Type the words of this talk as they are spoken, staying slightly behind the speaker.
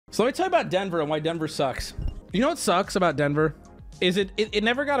So let me tell you about Denver and why Denver sucks. You know what sucks about Denver? Is it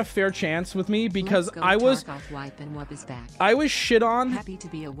never got a fair chance with me because I was shit on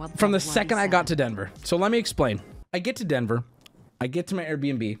from the second I got to Denver. So let me explain. I get to Denver. I get to my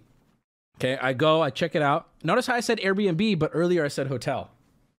Airbnb. Okay, I go, I check it out. Notice how I said Airbnb, but earlier I said hotel.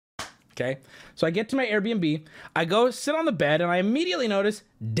 Okay, so I get to my Airbnb. I go sit on the bed and I immediately notice,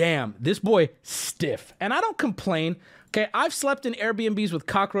 damn, this boy stiff. And I don't complain. Okay, I've slept in Airbnbs with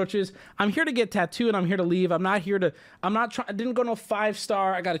cockroaches. I'm here to get tattooed and I'm here to leave. I'm not trying, I didn't go no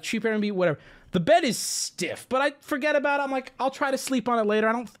 5-star. I got a cheap Airbnb, whatever. The bed is stiff, but I forget about it. I'm like, I'll try to sleep on it later.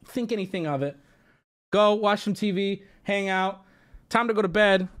 I don't think anything of it. Go watch some TV, hang out. Time to go to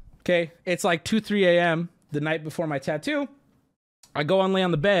bed. Okay, it's like 2, 3 a.m. the night before my tattoo. I go and lay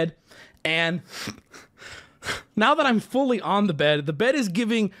on the bed and now that I'm fully on the bed is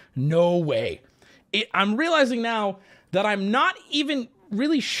giving no way. I'm realizing now that I'm not even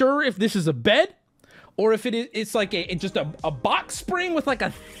really sure if this is a bed or if it's like just a box spring with like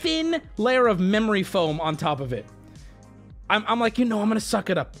a thin layer of memory foam on top of it. I'm like, you know, I'm gonna suck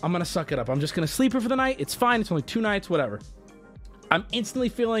it up. I'm just gonna sleep here for the night. It's fine. It's only 2 nights, whatever. I'm instantly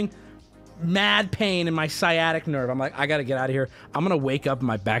feeling mad pain in my sciatic nerve. I'm like, I gotta get out of here. I'm gonna wake up and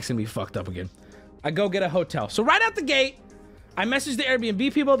my back's gonna be fucked up again. I go get a hotel. So right out the gate, I messaged the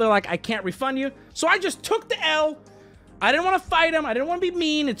Airbnb people. They're like, I can't refund you. So I just took the L. I didn't want to fight them. I didn't want to be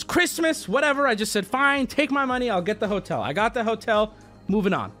mean. It's Christmas, whatever. I just said, fine, take my money. I'll get the hotel. I got the hotel,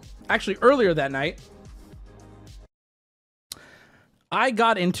 moving on. Actually, earlier that night, I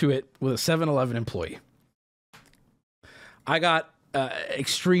got into it with a 7-Eleven employee. I got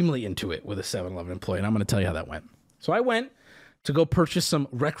extremely into it with a 7-Eleven employee, and I'm going to tell you how that went. So I went to go purchase some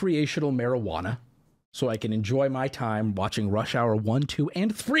recreational marijuana so I can enjoy my time watching Rush Hour 1, 2,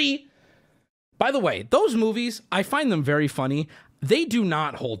 and 3. By the way, those movies, I find them very funny. They do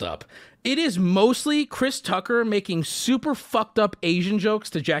not hold up. It is mostly Chris Tucker making super fucked up Asian jokes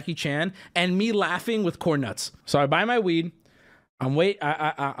to Jackie Chan and me laughing with corn nuts. So I buy my weed. I'm like,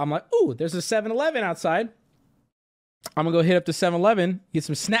 ooh, there's a 7-Eleven outside. I'm gonna go hit up the 7-Eleven, get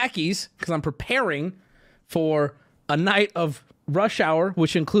some snackies, because I'm preparing for a night of Rush Hour,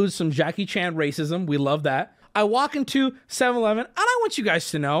 which includes some Jackie Chan racism. We love that. I walk into 7-Eleven, and I want you guys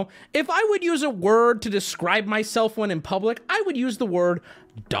to know, if I would use a word to describe myself when in public, I would use the word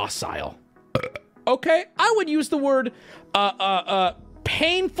docile. Okay? I would use the word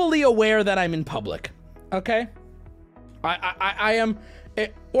painfully aware that I'm in public. Okay? I am,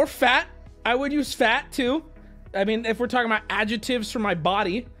 or fat. I would use fat too. I mean, if we're talking about adjectives for my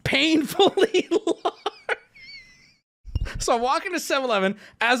body, painfully large. So I walk into 7-Eleven.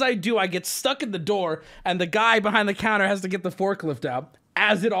 As I do, I get stuck in the door, and the guy behind the counter has to get the forklift out,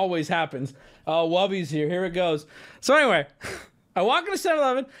 as it always happens. Oh, Wubby's here. Here it goes. So anyway, I walk into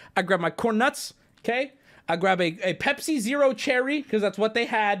 7-Eleven. I grab my corn nuts, okay? I grab a Pepsi Zero Cherry, because that's what they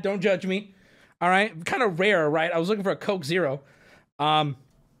had. Don't judge me. All right? Kind of rare, right? I was looking for a Coke Zero. What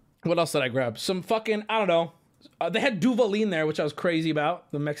else did I grab? Some fucking, I don't know. They had Duvaline there, which I was crazy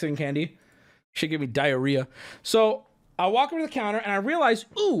about, the Mexican candy. Should give me diarrhea. So I walk over to the counter and I realize,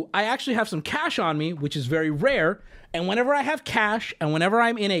 ooh, I actually have some cash on me, which is very rare. And whenever I have cash and whenever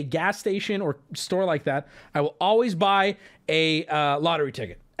I'm in a gas station or store like that, I will always buy a lottery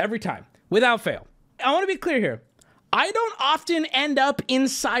ticket every time without fail. I want to be clear here. I don't often end up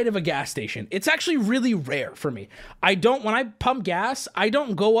inside of a gas station. It's actually really rare for me. When I pump gas, I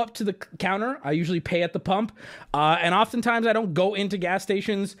don't go up to the counter. I usually pay at the pump. And oftentimes I don't go into gas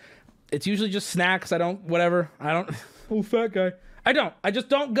stations. It's usually just snacks. Oh, fat guy. I just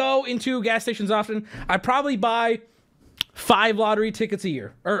don't go into gas stations often. I probably buy 5 lottery tickets a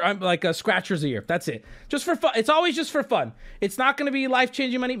year, or like scratchers a year. That's it. Just for fun. It's always just for fun. It's not going to be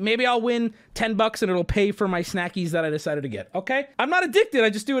life-changing money. Maybe I'll win $10 and it'll pay for my snackies that I decided to get. Okay? I'm not addicted. I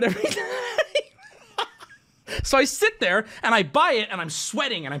just do it every time. So I sit there and I buy it and I'm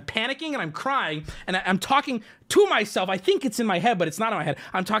sweating and I'm panicking and I'm crying and I'm talking to myself. I think it's in my head, but it's not in my head.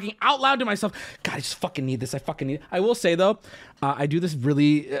 I'm talking out loud to myself. God, I just fucking need this. I fucking need it. I will say though, I do this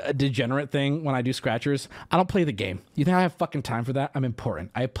really degenerate thing when I do scratchers. I don't play the game. You think I have fucking time for that? I'm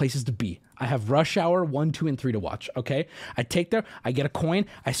important. I have places to be. I have Rush Hour 1, 2, and 3 to watch, okay? I take there, I get a coin,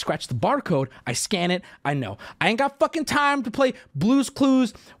 I scratch the barcode, I scan it, I know. I ain't got fucking time to play Blue's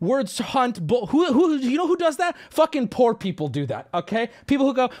Clues, Words to Hunt, who you know who does that? Fucking poor people do that, okay? People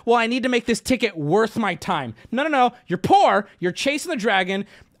who go, well, I need to make this ticket worth my time. No, you're poor, you're chasing the dragon,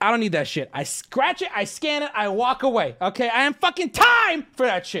 I don't need that shit. I scratch it, I scan it, I walk away, okay? I am fucking time for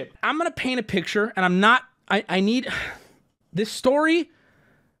that shit. I'm gonna paint a picture, and I'm not, I need, this story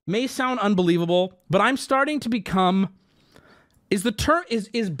may sound unbelievable, but I'm starting to become Is the term,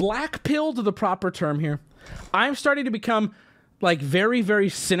 is black pilled the proper term here? I'm starting to become like very, very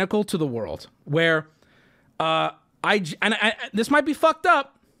cynical to the world where this might be fucked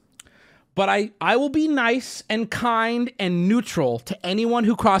up, but I will be nice and kind and neutral to anyone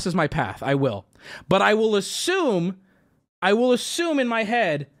who crosses my path. I will. But I will assume in my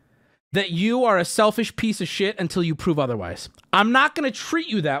head that you are a selfish piece of shit until you prove otherwise. I'm not going to treat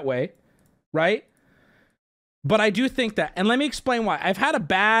you that way, right? But I do think that, and let me explain why. I've had a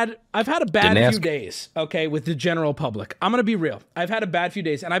bad few days, okay, with the general public. I'm gonna be real. I've had a bad few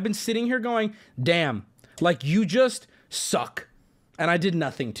days, and I've been sitting here going, damn, like you just suck, and I did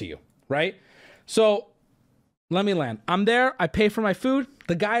nothing to you, right? So let me land. I'm there. I pay for my food.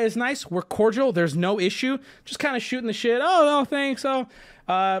 The guy is nice. We're cordial. There's no issue. Just kind of shooting the shit. Oh, no, thanks. Oh,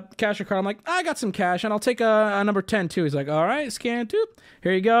 cash or card. I'm like, I got some cash, and I'll take a number 10 too. He's like, all right, scan too.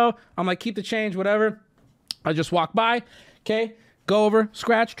 Here you go. I'm like, keep the change, whatever. I just walk by, okay, go over,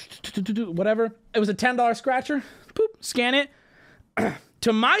 scratch, whatever. It was a $10 scratcher. Poop, scan it.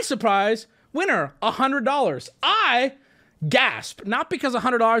 To my surprise, winner, $100. I gasp, not because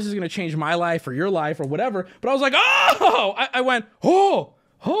 $100 is going to change my life or your life or whatever, but I was like, oh, I went, oh,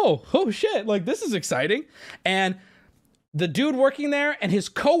 shit, like this is exciting. And the dude working there and his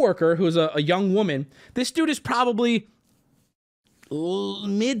coworker, who is a young woman, this dude is probably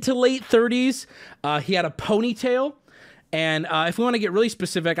mid to late 30s. He had a ponytail. And if we want to get really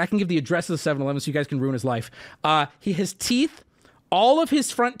specific, I can give the address of the 7-Eleven so you guys can ruin his life. His teeth, all of his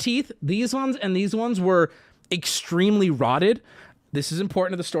front teeth, these ones and these ones were extremely rotted. This is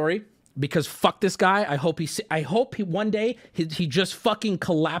important to the story because fuck this guy. I hope he one day he just fucking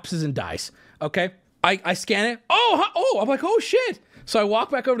collapses and dies. Okay. I scan it. Oh, I'm like, oh shit. So I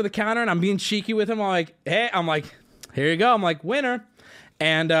walk back over to the counter and I'm being cheeky with him. I'm like, hey, here you go. I'm like, winner.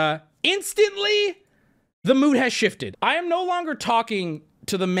 And instantly, the mood has shifted. I am no longer talking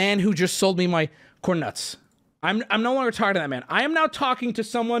to the man who just sold me my corn nuts. I'm no longer talking to that man. I am now talking to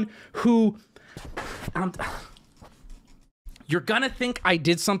someone who... You're gonna think I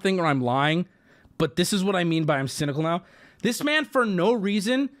did something or I'm lying, but this is what I mean by I'm cynical now. This man, for no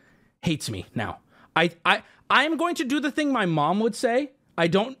reason, hates me now. I am going to do the thing my mom would say. I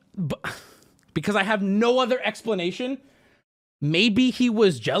don't... Because I have no other explanation. Maybe he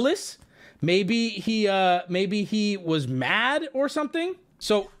was jealous. Maybe he was mad or something.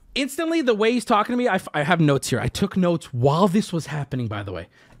 So instantly, the way he's talking to me, I have notes here. I took notes while this was happening, by the way.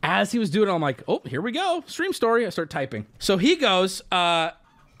 As he was doing it, I'm like, oh, here we go. Stream story. I start typing. So he goes,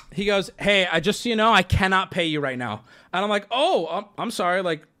 hey, just so you know, I cannot pay you right now. And I'm like, oh, I'm sorry.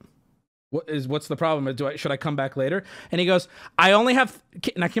 Like, what's the problem? Should I come back later? And he goes, I only have,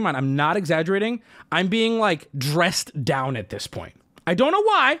 now keep in mind, I'm not exaggerating. I'm being like dressed down at this point. I don't know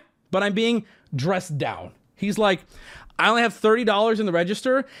why, but I'm being dressed down. He's like, I only have $30 in the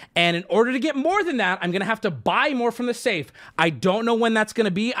register, and in order to get more than that, I'm gonna have to buy more from the safe. I don't know when that's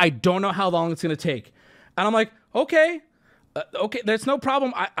gonna be. I don't know how long it's gonna take. And I'm like, okay. Okay, there's no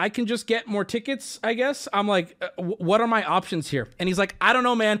problem. I can just get more tickets, I guess. I'm like, what are my options here? And he's like, I don't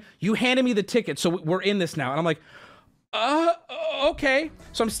know, man. You handed me the ticket, so we're in this now. And I'm like, okay.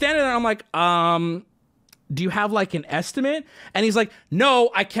 So I'm standing there, and I'm like, do you have like an estimate? And he's like, no,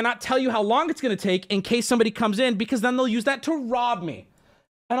 I cannot tell you how long it's going to take in case somebody comes in, because then they'll use that to rob me.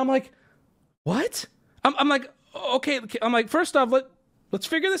 And I'm like, what? I'm like, okay. I'm like, first off, let's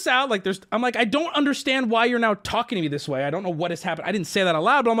figure this out. Like, I'm like, I don't understand why you're now talking to me this way. I don't know what has happened. I didn't say that out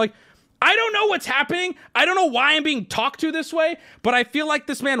loud, but I'm like, I don't know what's happening. I don't know why I'm being talked to this way, but I feel like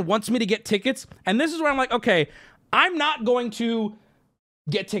this man wants me to get tickets. And this is where I'm like, okay, I'm not going to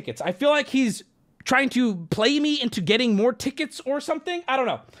get tickets. I feel like he's trying to play me into getting more tickets or something. I don't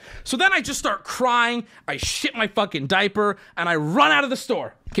know. So then I just start crying. I shit my fucking diaper and I run out of the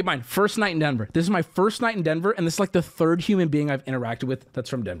store. Keep in mind, first night in Denver. This is my first night in Denver, and this is like the third human being I've interacted with that's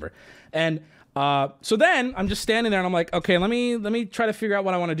from Denver. And so then I'm just standing there and I'm like, okay, let me try to figure out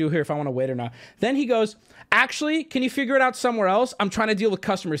what I want to do here, if I want to wait or not. Then he goes, actually, can you figure it out somewhere else? I'm trying to deal with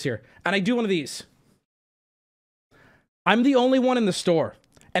customers here. And I do one of these. I'm the only one in the store.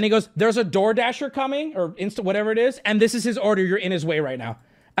 And he goes, there's a DoorDasher coming, or whatever it is, and this is his order. You're in his way right now.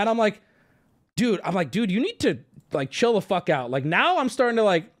 And I'm like, dude, you need to like chill the fuck out. Like, now I'm starting to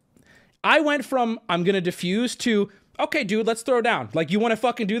like, I went from I'm gonna diffuse to, okay, dude, let's throw down. Like, you want to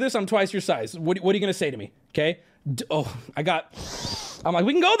fucking do this? I'm twice your size. What are you gonna say to me? Okay. I'm like,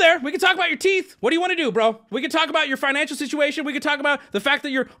 we can go there. We can talk about your teeth. What do you want to do, bro? We can talk about your financial situation. We can talk about the fact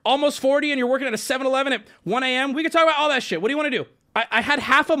that you're almost 40 and you're working at a 7-Eleven at 1 a.m. We can talk about all that shit. What do you want to do? I had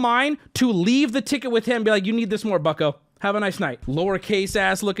half a mind to leave the ticket with him and be like, you need this more, bucko. Have a nice night. Lowercase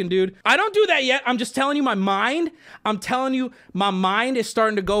ass looking dude. I don't do that yet. I'm just telling you my mind. I'm telling you my mind is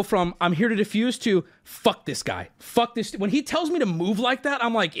starting to go from I'm here to diffuse to fuck this guy. Fuck this. When he tells me to move like that,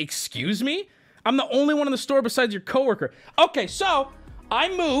 I'm like, excuse me? I'm the only one in the store besides your coworker. Okay, so I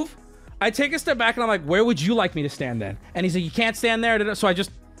move. I take a step back and I'm like, where would you like me to stand then? And he's like, you can't stand there. So I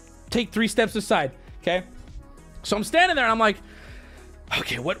just take 3 steps aside. Okay. So I'm standing there and I'm like,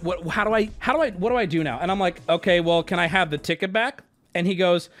 okay, what do I do now? And I'm like, okay, well, can I have the ticket back? And he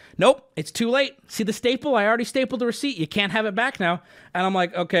goes, nope, it's too late. See the staple? I already stapled the receipt. You can't have it back now. And I'm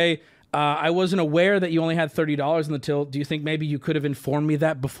like, okay, I wasn't aware that you only had $30 in the till. Do you think maybe you could have informed me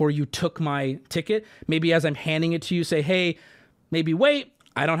that before you took my ticket? Maybe as I'm handing it to you, say, hey, maybe wait.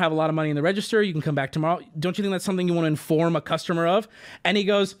 I don't have a lot of money in the register. You can come back tomorrow. Don't you think that's something you want to inform a customer of? And he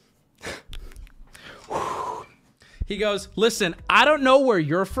goes, listen, I don't know where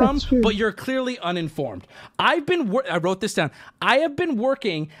you're from, but you're clearly uninformed. I wrote this down. I have been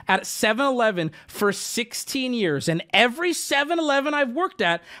working at 7-Eleven for 16 years, and every 7-Eleven I've worked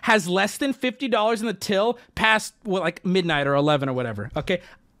at has less than $50 in the till past, well, like midnight or 11 or whatever, okay?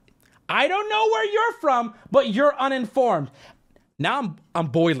 I don't know where you're from, but you're uninformed. Now I'm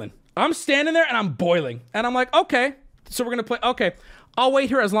boiling. I'm standing there and I'm boiling. And I'm like, okay, so we're going to play. Okay, I'll wait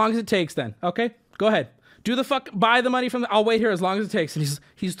here as long as it takes then, okay? Go ahead. Do the fuck, buy the money from I'll wait here as long as it takes. And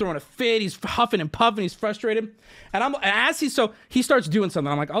he's throwing a fit, he's huffing and puffing, he's frustrated. And he starts doing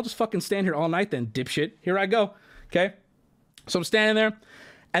something. I'm like, I'll just fucking stand here all night then, dipshit. Here I go, okay? So I'm standing there.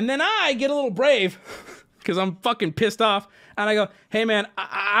 And then I get a little brave because I'm fucking pissed off. And I go, hey man,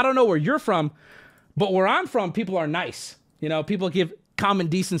 I don't know where you're from, but where I'm from, people are nice. You know, people give common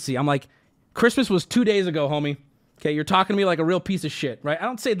decency. I'm like, Christmas was 2 days ago, homie. Okay, you're talking to me like a real piece of shit, right? I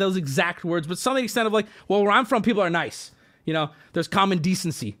don't say those exact words, but something to the extent of like, well, where I'm from, people are nice. You know, there's common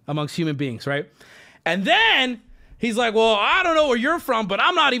decency amongst human beings, right? And then he's like, well, I don't know where you're from, but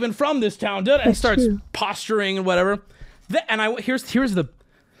I'm not even from this town. And starts posturing and whatever. And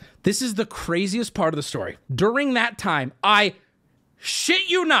this is the craziest part of the story. During that time, I shit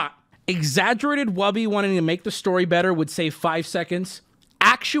you not, exaggerated Wubby wanting to make the story better would say 5 seconds.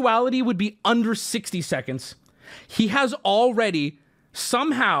 Actuality would be under 60 seconds. He has already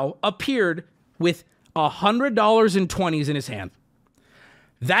somehow appeared with $100 in 20s in his hand.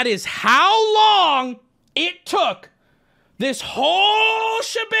 That is how long it took this whole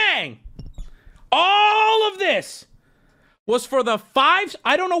shebang. All of this was for the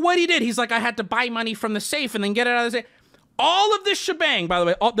I don't know what he did. He's like, I had to buy money from the safe and then get it out of the safe. All of this shebang, by the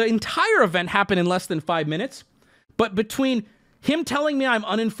way, the entire event happened in less than 5 minutes. But between him telling me I'm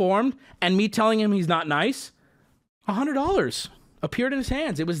uninformed and me telling him he's not nice, $100 appeared in his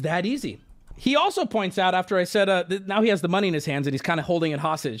hands. It was that easy. He also points out after I said, now he has the money in his hands and he's kind of holding it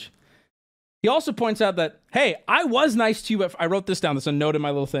hostage. He also points out that, hey, I was nice to you, but I wrote this down. There's a note in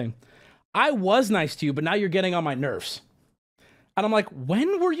my little thing. I was nice to you, but now you're getting on my nerves. And I'm like,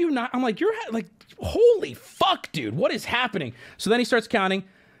 when were you not? I'm like, you're like, holy fuck, dude, what is happening? So then he starts counting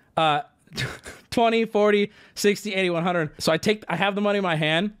 20, 40, 60, 80, 100. So I have the money in my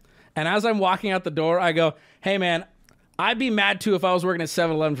hand. And as I'm walking out the door, I go, hey man, I'd be mad too if I was working at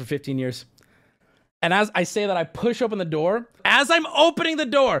 7-Eleven for 15 years. And as I say that, I push open the door. As I'm opening the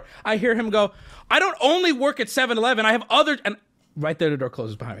door, I hear him go, I don't only work at 7-Eleven, I have other, and right there, the door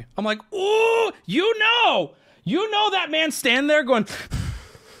closes behind me. I'm like, ooh, you know that man standing there going,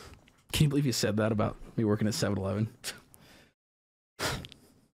 can you believe you said that about me working at 7-Eleven?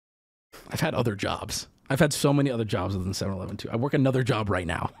 I've had other jobs. I've had so many other jobs other than 7-Eleven too. I work another job right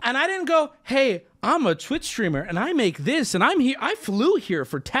now. And I didn't go, hey, I'm a Twitch streamer and I make this and I'm here. I flew here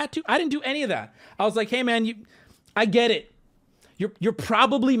for tattoo. I didn't do any of that. I was like, hey man, I get it. You're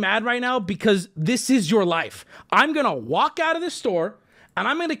probably mad right now because this is your life. I'm going to walk out of this store and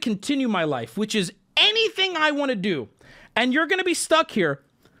I'm going to continue my life, which is anything I want to do. And you're going to be stuck here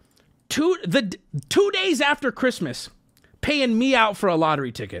 2 days after Christmas paying me out for a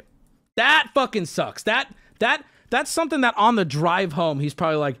lottery ticket. That fucking sucks. That's something that on the drive home, he's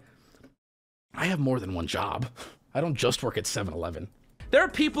probably like, I have more than one job. I don't just work at 7-Eleven. There are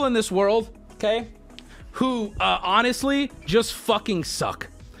people in this world, okay, who honestly just fucking suck.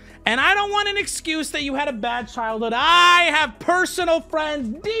 And I don't want an excuse that you had a bad childhood. I have personal friends,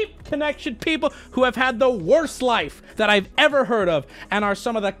 deep connection people who have had the worst life that I've ever heard of and are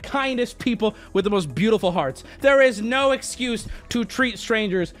some of the kindest people with the most beautiful hearts. There is no excuse to treat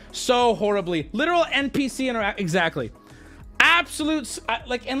strangers so horribly. Literal NPC interact, exactly. Absolute,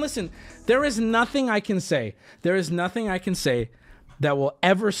 and listen, there is nothing I can say. There is nothing I can say that will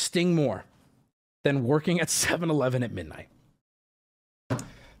ever sting more than working at 7-Eleven at midnight.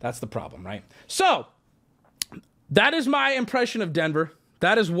 That's the problem, right? So, That is my impression of Denver.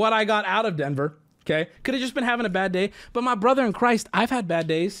 That is what I got out of Denver. Okay. Could have just been having a bad day. But my brother in Christ, I've had bad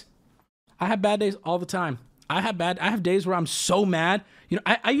days. I have bad days all the time. I have days where I'm so mad. You know,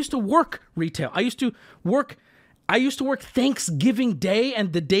 I used to work retail. I used to work Thanksgiving Day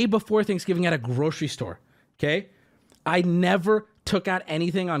and the day before Thanksgiving at a grocery store. Okay. I never took out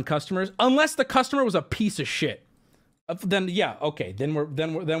anything on customers unless the customer was a piece of shit. Then yeah, okay. Then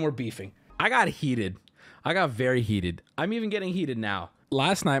we're beefing. I got heated. I got very heated. I'm even getting heated now.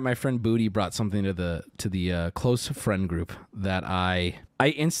 Last night, my friend Booty brought something to the close friend group that I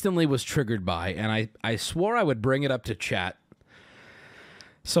instantly was triggered by, and I swore I would bring it up to chat.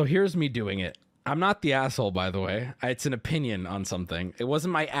 So here's me doing it. I'm not the asshole, by the way. It's an opinion on something. It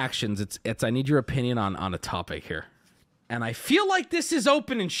wasn't my actions. It's I need your opinion on a topic here. And I feel like this is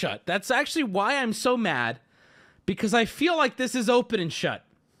open and shut. That's actually why I'm so mad, because I feel like this is open and shut.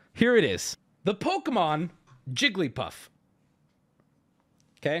 Here it is. The Pokemon Jigglypuff.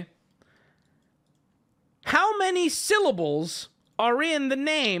 Okay? How many syllables are in the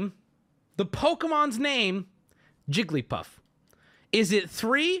name, the Pokemon's name, Jigglypuff? Is it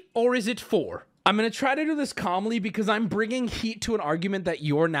 3 or is it 4? I'm going to try to do this calmly because I'm bringing heat to an argument that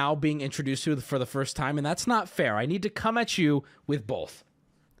you're now being introduced to for the first time, and that's not fair. I need to come at you with both.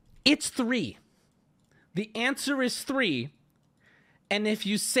 It's 3. The answer is 3. And if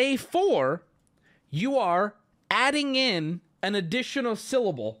you say 4, you are adding in an additional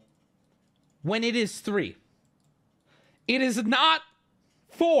syllable when it is 3. It is not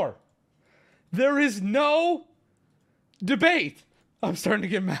 4. There is no debate. I'm starting to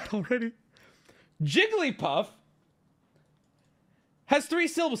get mad already. Jigglypuff has 3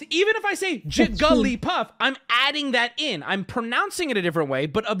 syllables. Even if I say Jigglypuff, I'm adding that in. I'm pronouncing it a different way,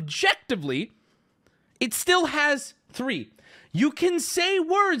 but objectively, it still has 3. You can say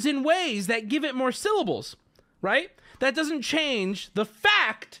words in ways that give it more syllables, right? That doesn't change the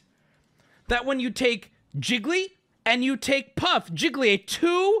fact that when you take Jiggly and you take Puff, Jiggly, a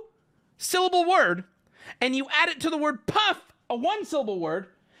 2-syllable word, and you add it to the word Puff, a 1-syllable word,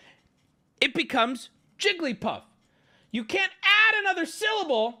 it becomes Jigglypuff. You can't add another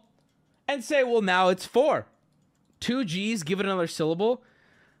syllable and say, well, now it's 4. 2 G's, give it another syllable.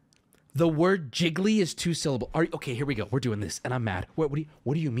 The word jiggly is 2 syllable. Okay, here we go. We're doing this, and I'm mad. What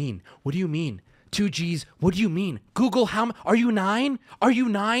do you mean? What do you mean? 2 G's. What do you mean? Google how? Are you 9? Are you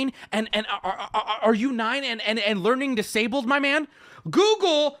 9? And are you 9 and learning disabled, my man?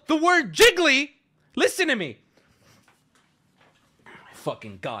 Google the word jiggly. Listen to me.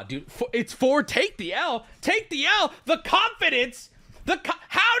 Fucking God, dude. It's 4. Take the L. Take the L. The confidence.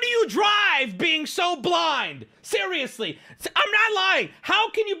 How do you drive being so blind? Seriously. I'm not lying.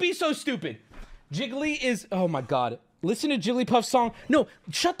 How can you be so stupid? Jiggly is... Oh, my God. Listen to Jigglypuff's song. No,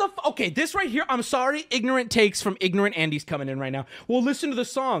 shut the... Okay, this right here, I'm sorry. Ignorant takes from Ignorant Andy's coming in right now. Well, listen to the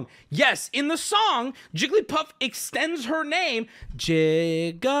song. Yes, in the song, Jigglypuff extends her name.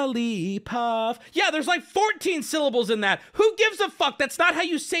 Jigglypuff. Yeah, there's like 14 syllables in that. Who gives a fuck? That's not how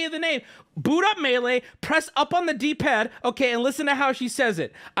you say the name. Boot up Melee, press up on the D-pad, okay, and listen to how she says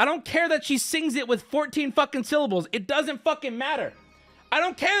it. I don't care that she sings it with 14 fucking syllables. It doesn't fucking matter. I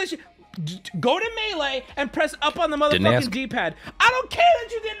don't care that she... Go to Melee and press up on the motherfucking D-pad. I don't care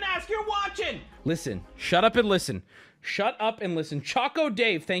that you didn't ask. You're watching. Listen. Shut up and listen. Shut up and listen. Choco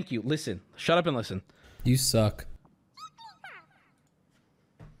Dave, thank you. Listen. Shut up and listen. You suck.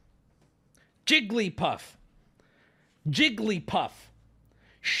 Jigglypuff. Jigglypuff.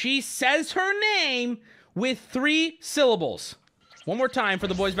 She says her name with 3 syllables. One more time for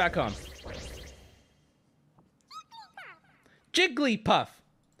the boys back home. Jigglypuff.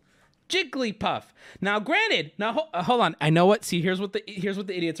 Jigglypuff. Now, granted, hold on. I know what. See, here's what the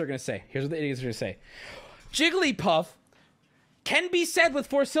idiots are gonna say. Here's what the idiots are gonna say. Jigglypuff can be said with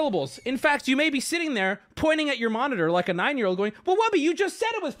 4 syllables. In fact, you may be sitting there pointing at your monitor like a 9-year-old, going, "Well, Wubby, you just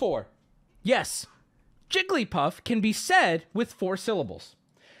said it with 4." Yes, Jigglypuff can be said with 4 syllables,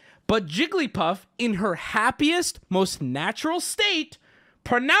 but Jigglypuff, in her happiest, most natural state,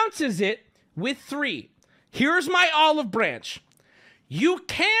 pronounces it with 3. Here's my olive branch. You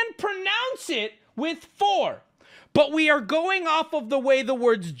can pronounce it with 4, but we are going off of the way the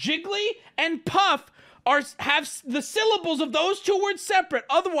words jiggly and puff have the syllables of those 2 words separate.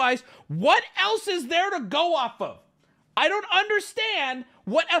 Otherwise, what else is there to go off of? I don't understand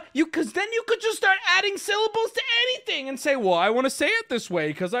what because then you could just start adding syllables to anything and say, well, I want to say it this way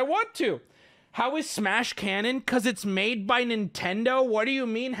because I want to. How is Smash canon? Because it's made by Nintendo? What do you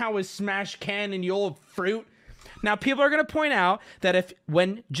mean, how is Smash canon, you old fruit? Now, people are going to point out that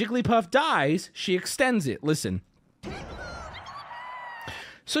when Jigglypuff dies, she extends it. Listen.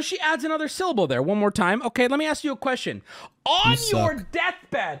 So she adds another syllable there. One more time. Okay, let me ask you a question. On your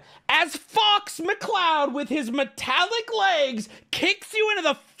deathbed, as Fox McCloud with his metallic legs kicks you into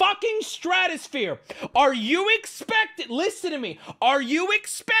the fucking stratosphere, are you expected, listen to me, are you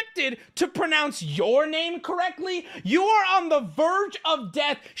expected to pronounce your name correctly? You are on the verge of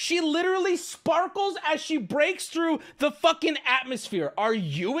death. She literally sparkles as she breaks through the fucking atmosphere. Are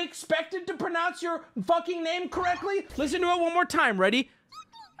you expected to pronounce your fucking name correctly? Listen to it one more time. Ready?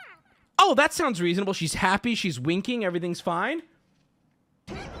 Oh, that sounds reasonable. She's happy. She's winking. Everything's fine.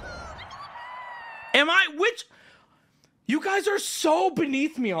 Which? You guys are so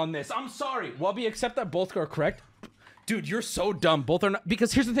beneath me on this. I'm sorry. Wubby, accept that both are correct. Dude, you're so dumb. Both are not.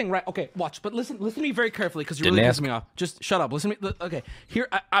 Because here's the thing, right? Okay, watch. But listen to me very carefully because you're really pissing me off. Just shut up. Listen to me. Okay, here,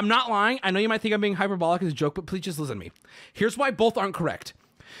 I'm not lying. I know you might think I'm being hyperbolic as a joke, but please just listen to me. Here's why both aren't correct.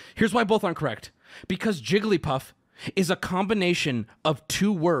 Here's why both aren't correct. Because Jigglypuff is a combination of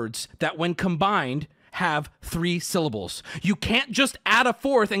two words that when combined have 3 syllables. You can't just add a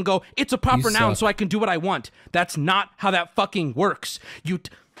fourth and go, it's a proper noun so I can do what I want. That's not how that fucking works.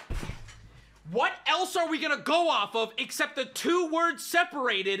 What else are we gonna go off of except the 2 words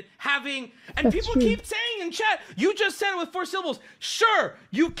separated having, and that's people true. Keep saying in chat, you just said it with 4 syllables. Sure,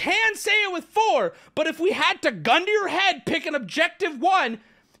 you can say it with 4, but if we had to gun to your head, pick an objective one,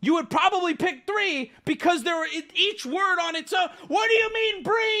 you would probably pick 3 because there were each word on its own. What do you mean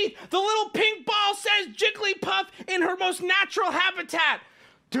breathe? The little pink ball says Jigglypuff in her most natural habitat.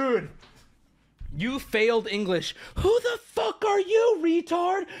 Dude, you failed English. Who the fuck are you,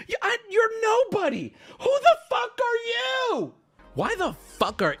 retard? You're nobody. Who the fuck are you? Why the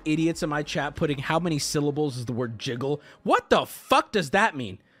fuck are idiots in my chat putting how many syllables is the word jiggle? What the fuck does that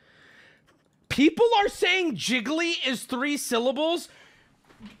mean? People are saying jiggly is 3 syllables?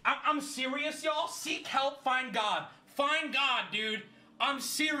 I'm serious, y'all. Seek help, find God. Find God, dude. I'm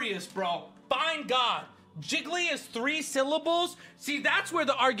serious, bro. Find God. Jiggly is 3 syllables. See, that's where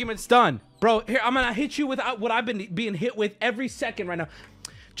the argument's done. Bro, here, I'm gonna hit you with what I've been being hit with every second right now.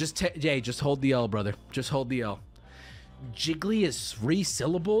 Jay, just hold the L, brother. Just hold the L. Jiggly is 3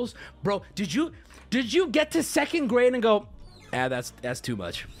 syllables? Bro, did you get to 2nd grade and go, that's too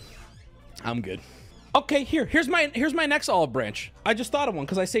much. I'm good. Okay, here's my next olive branch. I just thought of one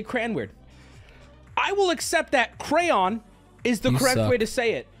because I say crayon weird. I will accept that crayon is the correct way to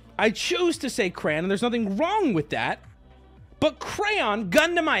say it. I choose to say crayon, and there's nothing wrong with that. But crayon,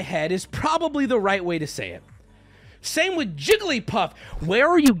 gun to my head, is probably the right way to say it. Same with Jigglypuff. Where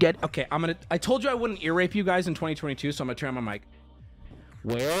are you Okay, I told you I wouldn't ear rape you guys in 2022, so I'm gonna turn on my mic.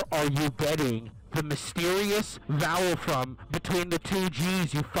 Where are you getting the mysterious vowel from between the 2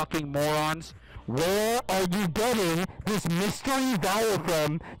 G's, you fucking morons? Where are you getting this mystery vowel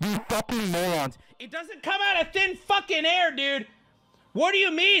from, you fucking morons? It doesn't come out of thin fucking air, dude. What do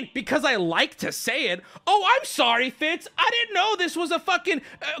you mean? Because I like to say it. Oh, I'm sorry, Fitz. I didn't know this was a fucking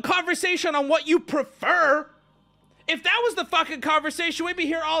conversation on what you prefer. If that was the fucking conversation, we'd be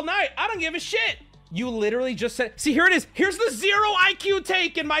here all night. I don't give a shit. You literally just said, see, here it is. Here's the 0 IQ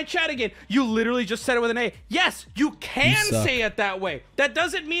take in my chat again. You literally just said it with an A. Yes, you can say it that way. That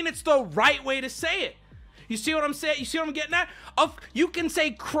doesn't mean it's the right way to say it. You see what I'm saying? You see what I'm getting at? You can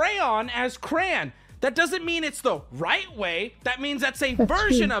say crayon as crayon. That doesn't mean it's the right way. That means that's a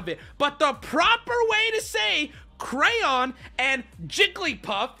version of it. But the proper way to say crayon and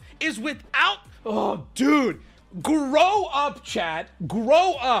Jigglypuff is without, oh, dude. Grow up, chat.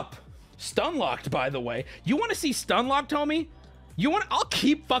 Grow up. Stunlocked, by the way. You want to see Stunlocked, homie? I'll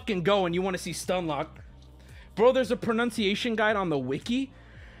keep fucking going. You want to see Stunlocked? Bro, there's a pronunciation guide on the wiki.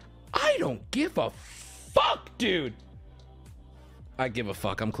 I don't give a fuck, dude. I give a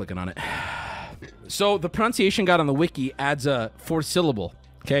fuck. I'm clicking on it. So the pronunciation guide on the wiki adds a 4th syllable.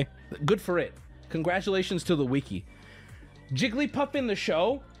 Okay? Good for it. Congratulations to the wiki. Jigglypuff in the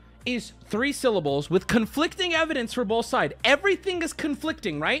show is 3 syllables with conflicting evidence for both sides. Everything is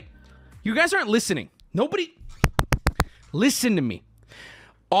conflicting, right? You guys aren't listening. Nobody, listen to me.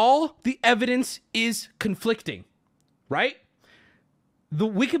 All the evidence is conflicting, right? The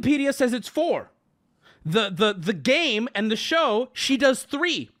Wikipedia says it's 4. The game and the show, she does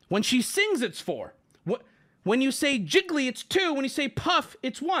 3. When she sings, it's 4. When you say jiggly, it's 2. When you say puff,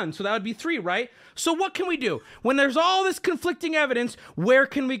 it's 1. So that would be 3, right? So what can we do? When there's all this conflicting evidence, where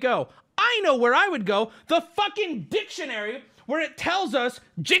can we go? I know where I would go. The fucking dictionary, where it tells us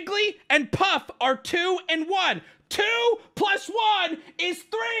jiggly and puff are 2 and 1. 2 plus 1 is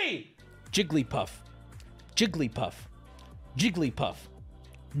 3. Jigglypuff. Jigglypuff. Jigglypuff.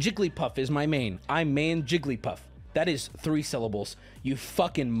 Jigglypuff is my main. I main Jigglypuff. That is 3 syllables. You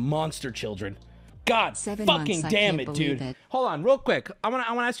fucking monster children. God fucking damn it, dude. Hold on, real quick. I want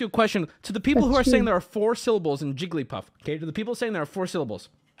to ask you a question. To the people who are saying there are 4 syllables in Jigglypuff, okay? To the people saying there are 4 syllables.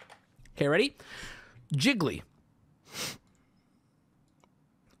 Okay, ready? Jiggly.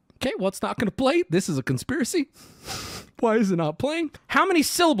 Okay, well, it's not going to play. This is a conspiracy. Why is it not playing? How many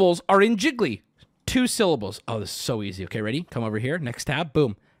syllables are in Jiggly? 2 syllables. Oh, this is so easy. Okay, ready? Come over here. Next tab.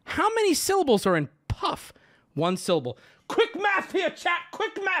 Boom. How many syllables are in Puff? 1 syllable. Quick math here, chat.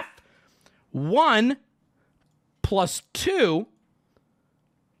 Quick math. 1 plus 2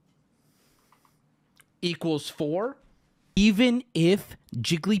 equals 4. Even if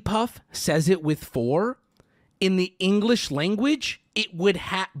Jigglypuff says it with 4, in the English language, it would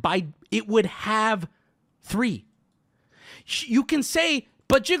have 3. You can say,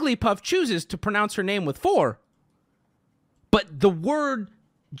 but Jigglypuff chooses to pronounce her name with 4. But the word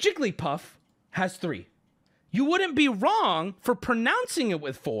Jigglypuff has 3. You wouldn't be wrong for pronouncing it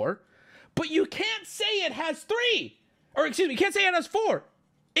with 4, but you can't say it has 3. Or excuse me, you can't say it has 4.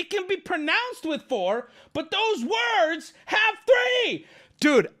 It can be pronounced with 4, but those words have 3.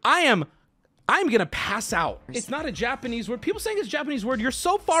 Dude, I'm gonna pass out. It's not a Japanese word. People saying it's a Japanese word. You're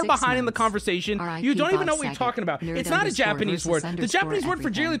so far behind in the conversation. You don't even know what you're talking about. It's not a Japanese word. The Japanese word for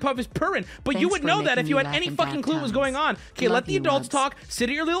Jigglypuff is Purin, but you would know that if you had any fucking clue what was going on. Okay, let the adults talk. Sit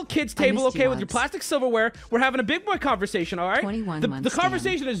at your little kids' table, okay, with your plastic silverware. We're having a big boy conversation, all right? The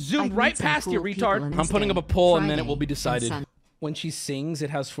conversation is zoomed right past you, retard. I'm putting up a poll and then it will be decided. When she sings, it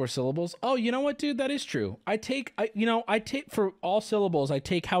has 4 syllables. Oh, you know what, dude? That is true. I take for all syllables, I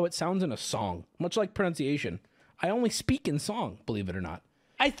take how it sounds in a song, much like pronunciation. I only speak in song, believe it or not.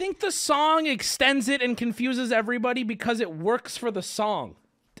 I think the song extends it and confuses everybody because it works for the song.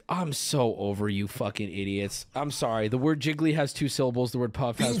 I'm so over you fucking idiots. I'm sorry. The word jiggly has 2 syllables. The word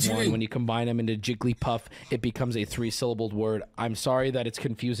puff has 1. When you combine them into Jigglypuff, it becomes a 3-syllabled word. I'm sorry that it's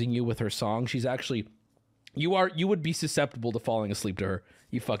confusing you with her song. She's actually... You would be susceptible to falling asleep to her,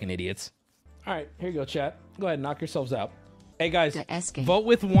 you fucking idiots. All right, here you go, chat. Go ahead, knock yourselves out. Hey guys, vote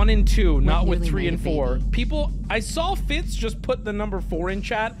with 1 and 2, not with 3 and 4. People, I saw Fitz just put the number 4 in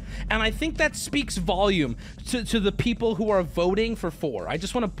chat, and I think that speaks volume to the people who are voting for 4. I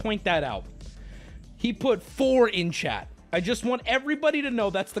just want to point that out. He put 4 in chat. I just want everybody to know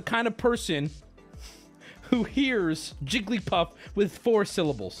that's the kind of person who hears Jigglypuff with 4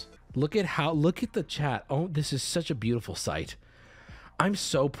 syllables. Look at the chat. Oh, this is such a beautiful sight. I'm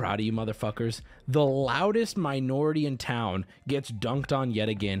so proud of you motherfuckers. The loudest minority in town gets dunked on yet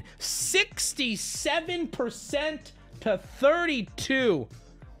again. 67% to 32.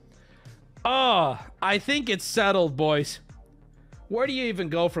 Oh, I think it's settled, boys. Where do you even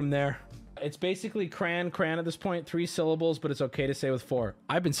go from there? It's basically cran at this point, 3 syllables, but it's okay to say with 4.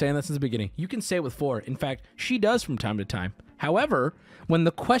 I've been saying that since the beginning. You can say it with 4. In fact, she does from time to time. However, when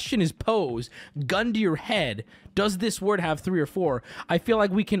the question is posed, gun to your head, does this word have 3 or 4? I feel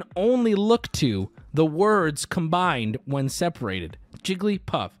like we can only look to the words combined when separated.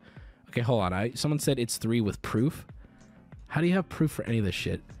 Jigglypuff. Okay, hold on. Someone said it's 3 with proof. How do you have proof for any of this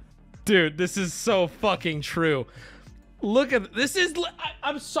shit? Dude, this is so fucking true. Look at this.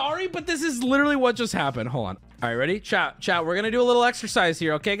 I'm sorry, but this is literally what just happened. Hold on. All right, ready? Chat, we're going to do a little exercise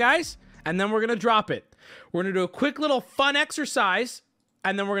here, okay, guys? And then we're going to drop it. We're going to do a quick little fun exercise,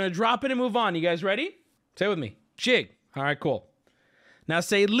 and then we're going to drop it and move on. You guys ready? Say it with me. Jig. All right, cool. Now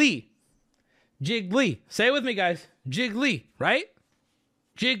say Lee. Jiggly. Say it with me, guys. Jiggly, right?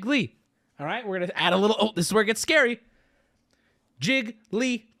 Jiggly. All right, we're going to add a little... Oh, this is where it gets scary.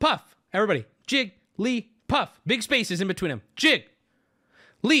 Jigglypuff. Everybody. Jigglypuff. Big spaces in between them. Jig.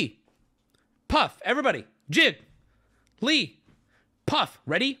 Lee. Puff. Everybody. Jig. Lee. Puff.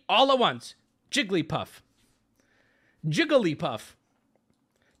 Ready? All at once. Jigglypuff. Jigglypuff.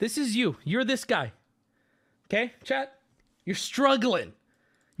 This is you. You're this guy. Okay, chat? You're struggling.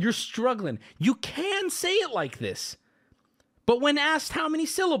 You're struggling. You can say it like this. But when asked how many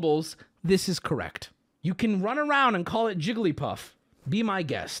syllables, this is correct. You can run around and call it Jigglypuff. Be my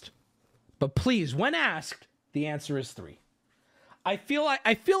guest. But please, when asked, the answer is 3. I feel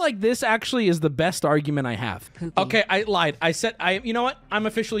like this actually is the best argument I have. Poopy. Okay, I lied. You know what? I'm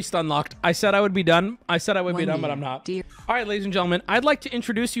officially stun locked. I said I would be done. I said I would be done, but I'm not. All right, ladies and gentlemen, I'd like to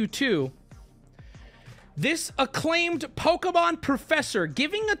introduce you to this acclaimed Pokemon professor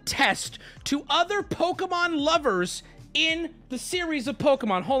giving a test to other Pokemon lovers in the series of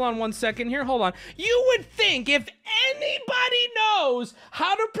Pokemon. Hold on 1 second here. Hold on. You would think if anybody knows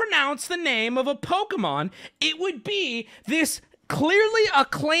how to pronounce the name of a Pokemon, it would be this clearly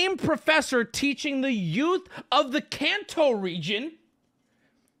acclaimed professor teaching the youth of the Kanto region,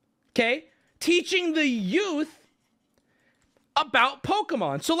 okay, teaching the youth about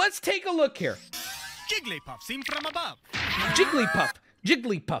Pokemon. So let's take a look here. Jigglypuff, seen from above. Jigglypuff,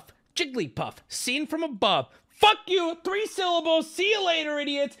 Jigglypuff, Jigglypuff, seen from above. Fuck you, 3 syllables, see you later,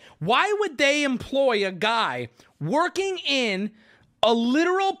 idiots. Why would they employ a guy working in a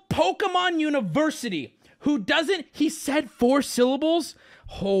literal Pokemon university who doesn't, he said 4 syllables?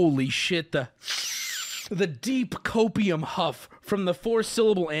 Holy shit, the deep copium huff from the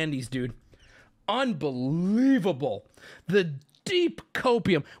 4-syllable Andes, dude. Unbelievable. The deep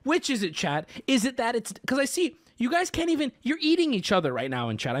copium. Which is it, chat? Is it that it's, because I see, you guys can't even, you're eating each other right now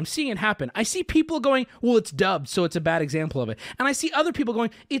in chat. I'm seeing it happen. I see people going, well, it's dubbed, so it's a bad example of it. And I see other people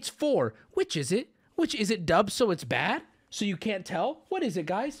going, it's 4. Which is it? Which is it dubbed, so it's bad? So you can't tell? What is it,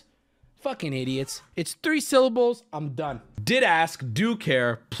 guys? Fucking idiots. It's 3 syllables. I'm done. Did ask, do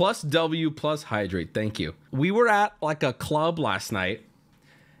care, plus W plus hydrate. Thank you. We were at like a club last night,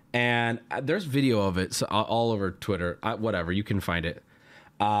 and there's video of it all over Twitter. Whatever, you can find it.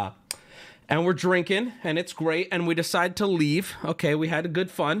 And we're drinking, and it's great, and we decide to leave. Okay, we had a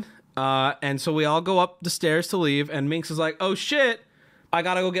good fun. And so we all go up the stairs to leave, and Minx is like, oh shit, I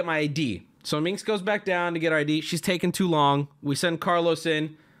gotta go get my ID. So Minx goes back down to get her ID. She's taking too long. We send Carlos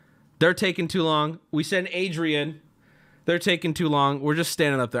in. They're taking too long. We send Adrian. They're taking too long. We're just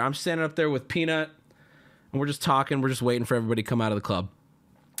standing up there. I'm standing up there with Peanut, and we're just talking. We're just waiting for everybody to come out of the club.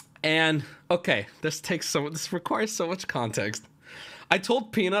 And, okay, this requires so much context. I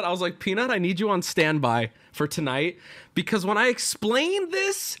told Peanut, I was like, Peanut, I need you on standby for tonight, because when I explain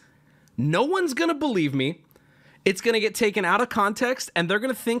this, no one's going to believe me. It's going to get taken out of context, and they're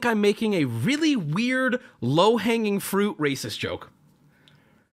going to think I'm making a really weird, low-hanging fruit racist joke.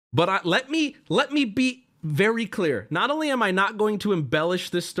 But let me be very clear. Not only am I not going to embellish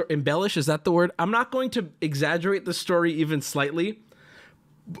this story, embellish, is that the word? I'm not going to exaggerate the story even slightly.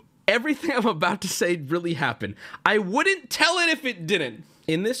 Everything I'm about to say really happened. I wouldn't tell it if it didn't.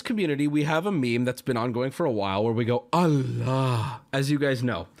 In this community, we have a meme that's been ongoing for a while where we go, Allah, as you guys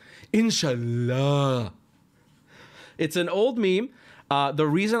know. Inshallah. It's an old meme. The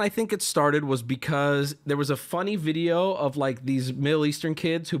reason I think it started was because there was a funny video of like these Middle Eastern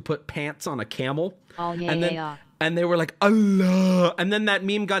kids who put pants on a camel. Oh, yeah, and they were like, Allah. And then that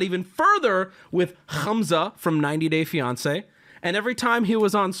meme got even further with Hamza from 90 Day Fiancé. And every time he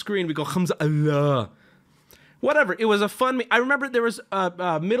was on screen, we go, Hamza, Allah. Whatever. It was a fun meme. I remember there was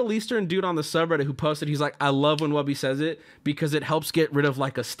a Middle Eastern dude on the subreddit who posted, he's like, I love when Wubby says it because it helps get rid of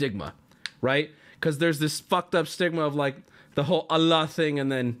like a stigma, right? Because there's this fucked up stigma of like the whole Allah thing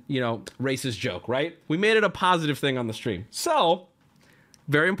and then, you know, racist joke, right? We made it a positive thing on the stream. So,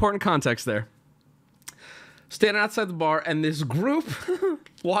 very important context there. Standing outside the bar, and this group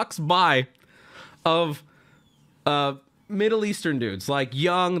walks by of Middle Eastern dudes, like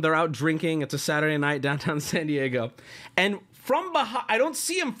young, they're out drinking. It's a Saturday night downtown San Diego. And from behind, I don't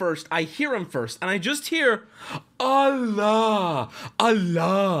see him first, I hear him first. And I just hear, Allah,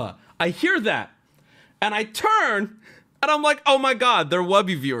 Allah. I hear that. And I turn, and I'm like, oh my God, they're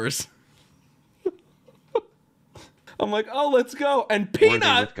Wubby viewers. I'm like, oh, let's go. And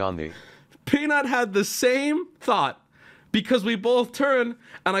Peanut had the same thought, because we both turn,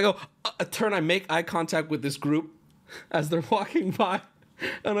 and I go, I make eye contact with this group as they're walking by,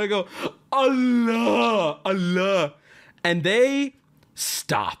 and I go, Allah, Allah. And they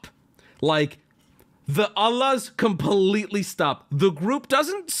stop. Like, the Allahs completely stop. The group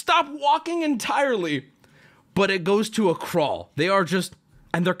doesn't stop walking entirely, but it goes to a crawl. They are just,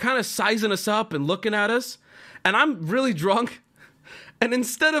 and they're kind of sizing us up and looking at us. And I'm really drunk. And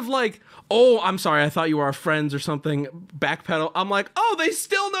instead of like, oh, I'm sorry, I thought you were our friends or something, backpedal, I'm like, oh, they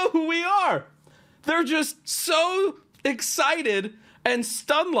still know who we are. They're just so excited and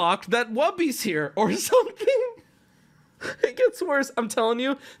stun-locked that Wubby's here or something. It gets worse. I'm telling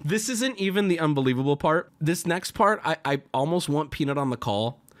you, this isn't even the unbelievable part. This next part, I almost want Peanut on the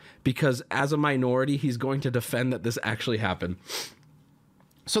call, because as a minority, he's going to defend that this actually happened.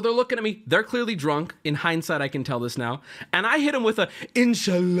 So they're looking at me. They're clearly drunk. In hindsight, I can tell this now. And I hit him with a,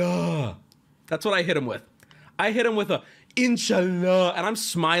 Inshallah. That's what I hit him with. I hit him with a, Inshallah. And I'm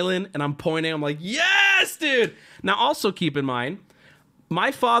smiling and I'm pointing. I'm like, yes, dude. Now, also keep in mind,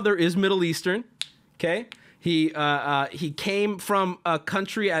 my father is Middle Eastern, okay? He came from a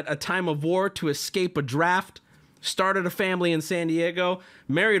country at a time of war to escape a draft, started a family in San Diego,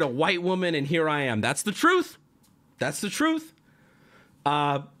 married a white woman, and here I am. That's the truth. That's the truth.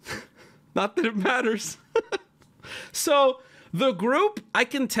 Not that it matters. So the group, I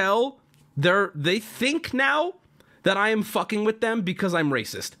can tell they think now that I am fucking with them because I'm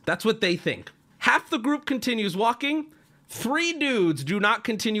racist. That's what they think. Half the group continues walking. 3 dudes do not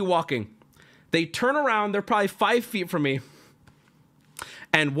continue walking. They turn around. They're probably 5 feet from me.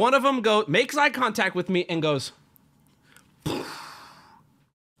 And one of them makes eye contact with me and goes,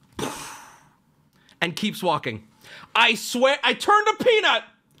 and keeps walking. I swear, I turned to Peanut.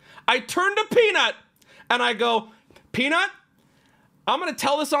 And I go, Peanut, I'm gonna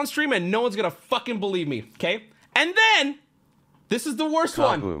tell this on stream and no one's gonna fucking believe me, okay? And then, this is the worst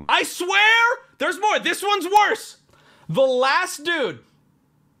one. I swear, there's more. This one's worse. The last dude,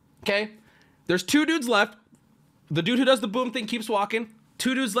 okay? There's 2 dudes left. The dude who does the boom thing keeps walking.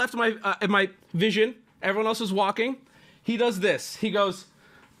 2 dudes left in my vision. Everyone else is walking. He does this. He goes,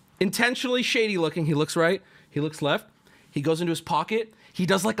 intentionally shady looking. He looks right. He looks left. He goes into his pocket. He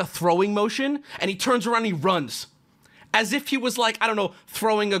does like a throwing motion, and he turns around and he runs. As if he was like, I don't know,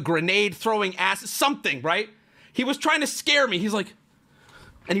 throwing a grenade, throwing acid, something, right? He was trying to scare me. He's like,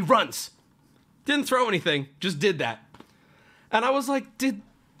 and he runs. Didn't throw anything, just did that. And I was like, did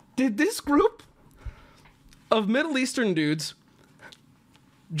this group of Middle Eastern dudes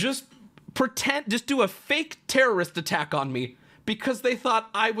just do a fake terrorist attack on me because they thought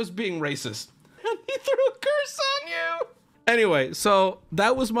I was being racist? And he threw a curse on you. Anyway, so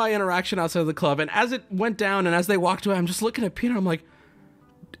that was my interaction outside of the club. And as it went down and as they walked away, I'm just looking at Peter. I'm like,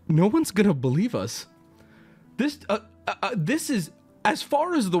 no one's going to believe us. This is, as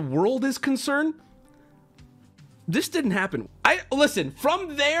far as the world is concerned, this didn't happen. Listen,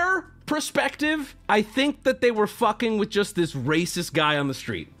 from their perspective, I think that they were fucking with just this racist guy on the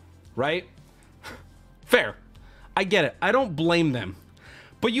street, right? Fair. I get it. I don't blame them.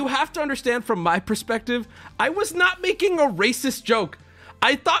 But you have to understand, from my perspective, I was not making a racist joke.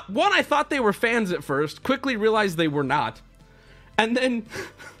 I thought they were fans at first, quickly realized they were not. And then,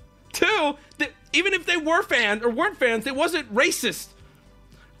 2, even if they were fans or weren't fans, it wasn't racist.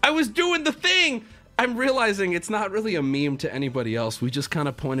 I was doing the thing. I'm realizing it's not really a meme to anybody else. We just kind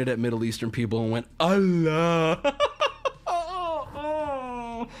of pointed at Middle Eastern people and went, Allah.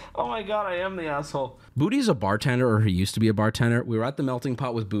 Oh my God, I am the asshole. Booty's a bartender, or he used to be a bartender. We were at the Melting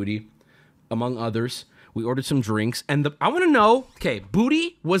Pot with Booty, among others. We ordered some drinks, and I want to know, okay,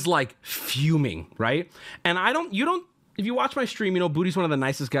 Booty was like fuming, right? And if you watch my stream, you know Booty's one of the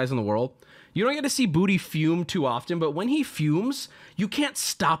nicest guys in the world. You don't get to see Booty fume too often, but when he fumes, you can't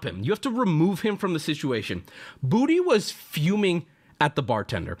stop him. You have to remove him from the situation. Booty was fuming at the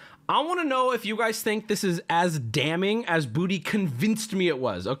bartender. I want to know if you guys think this is as damning as Booty convinced me it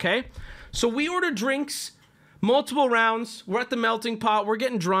was, okay? So we ordered drinks, multiple rounds. We're at the Melting Pot. We're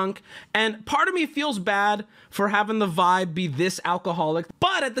getting drunk. And part of me feels bad for having the vibe be this alcoholic.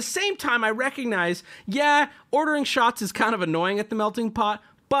 But at the same time, I recognize, yeah, ordering shots is kind of annoying at the Melting Pot,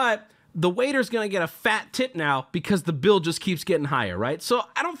 but the waiter's gonna get a fat tip now because the bill just keeps getting higher, right? So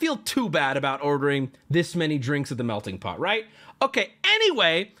I don't feel too bad about ordering this many drinks at the Melting Pot, right? Okay,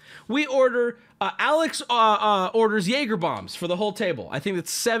 anyway, we order, Alex orders Jaeger bombs for the whole table. I think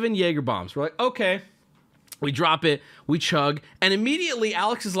it's 7 Jaeger bombs. We're like, okay. We drop it, we chug, and immediately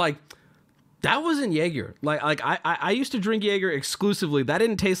Alex is like, that wasn't Jaeger. Like I used to drink Jaeger exclusively. That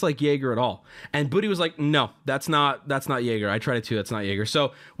didn't taste like Jaeger at all. And Booty was like, no, that's not Jaeger. I tried it too, that's not Jaeger.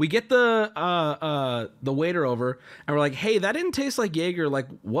 So we get the waiter over and we're like, hey, that didn't taste like Jaeger. Like,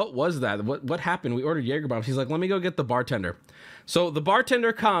 what was that? What happened? We ordered Jaeger bombs. He's like, let me go get the bartender. So the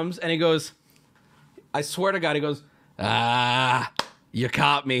bartender comes and he goes, I swear to God, he goes, you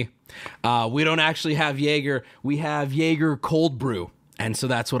caught me. We don't actually have Jaeger. We have Jaeger cold brew. And so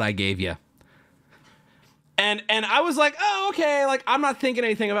that's what I gave you. And I was like, oh, okay. Like, I'm not thinking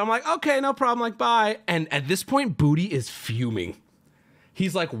anything of it. I'm like, okay, no problem. Like, bye. And at this point, Booty is fuming.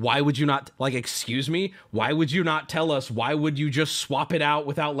 He's like, why would you not, like, excuse me? Why would you not tell us? Why would you just swap it out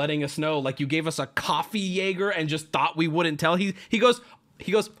without letting us know? Like, you gave us a coffee Jaeger and just thought we wouldn't tell. He goes,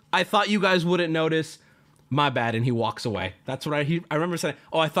 I thought you guys wouldn't notice. My bad. And he walks away. That's what I remember saying,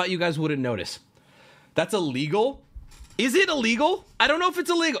 oh, I thought you guys wouldn't notice. That's illegal. Is it illegal? I don't know if it's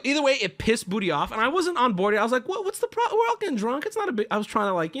illegal. Either way, it pissed Booty off, and I wasn't on board. I was like, what's the problem? We're all getting drunk. It's not a big... I was trying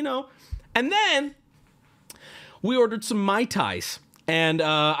to, like, you know. And then we ordered some Mai Tais, and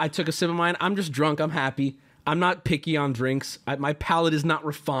I took a sip of mine. I'm just drunk. I'm happy. I'm not picky on drinks. My palate is not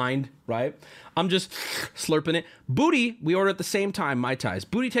refined, right? I'm just slurping it. Booty, we ordered at the same time, Mai Tais.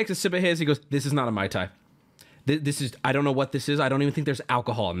 Booty takes a sip of his. He goes, this is not a Mai Tai. This is... I don't know what this is. I don't even think there's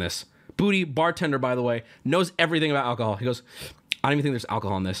alcohol in this. Booty, bartender, by the way, knows everything about alcohol. He goes, I don't even think there's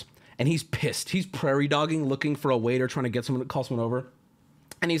alcohol in this. And he's pissed. He's prairie dogging, looking for a waiter, trying to get someone to call someone over.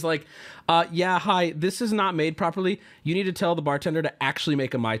 And he's like, yeah, hi, this is not made properly. You need to tell the bartender to actually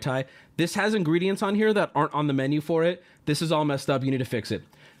make a Mai Tai. This has ingredients on here that aren't on the menu for it. This is all messed up. You need to fix it.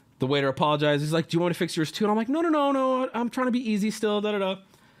 The waiter apologizes. He's like, do you want me to fix yours too? And I'm like, no. I'm trying to be easy still, da-da-da.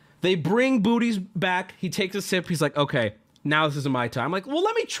 They bring Booty's back. He takes a sip. He's like, okay, Now this is a Mai Tai. I'm like, well,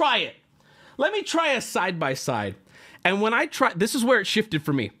 let me try it. Let me try a side-by-side. And when I tried, this is where it shifted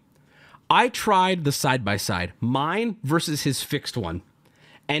for me. I tried the side-by-side, mine versus his fixed one.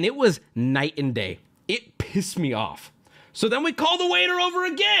 And it was night and day. It pissed me off. So then we call the waiter over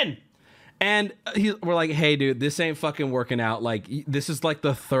again. And we're like, hey, dude, this ain't fucking working out. Like, this is like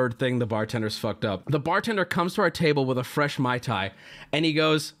the third thing the bartender's fucked up. The bartender comes to our table with a fresh Mai Tai. And he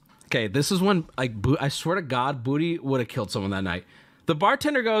goes, okay, this is when, like, I swear to God, Booty would have killed someone that night. The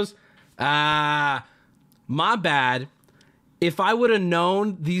bartender goes, my bad. If I would have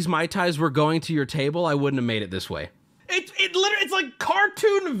known these Mai Tais were going to your table, I wouldn't have made it this way. It literally, it's like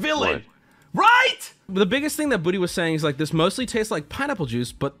cartoon villain. Right? The biggest thing that Booty was saying is like, this mostly tastes like pineapple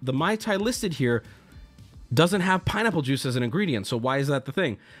juice, but the Mai Tai listed here doesn't have pineapple juice as an ingredient. So why is that the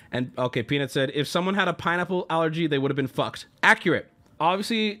thing? And okay, Peanut said, if someone had a pineapple allergy, they would have been fucked. Accurate.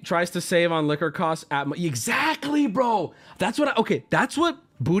 Obviously tries to save on liquor costs exactly, bro. That's what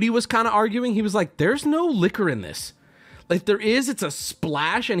Booty was kind of arguing. He was like, there's no liquor in this. If there is, it's a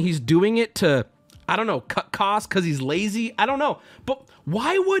splash and he's doing it to, I don't know, cut costs because he's lazy. I don't know. But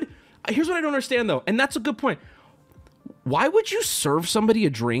why would, here's what I don't understand though. And that's a good point. Why would you serve somebody a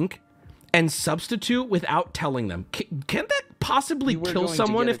drink and substitute without telling them? Can't that possibly kill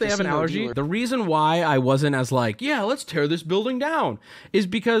someone if they have an allergy? The reason why I wasn't as like, yeah, let's tear this building down is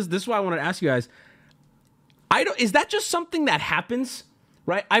because this is why I wanted to ask you guys. Is that just something that happens?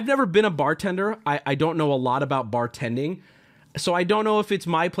 Right? I've never been a bartender. I don't know a lot about bartending. So I don't know if it's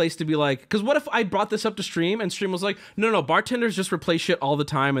my place to be like, because what if I brought this up to Stream and Stream was like, no, bartenders just replace shit all the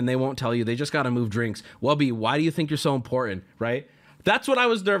time and they won't tell you. They just got to move drinks. Wubby, why do you think you're so important? Right? That's what I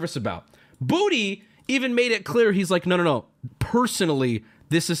was nervous about. Booty even made it clear. He's like, no. Personally,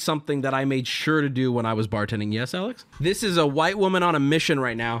 this is something that I made sure to do when I was bartending. Yes, Alex? This is a white woman on a mission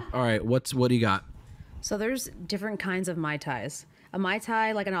right now. All right, what do you got? So there's different kinds of Mai Tais. A Mai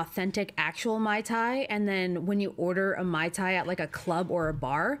Tai, like an authentic actual Mai Tai, and then when you order a Mai Tai at like a club or a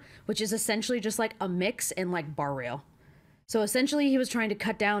bar, which is essentially just like a mix and like bar rail. So essentially he was trying to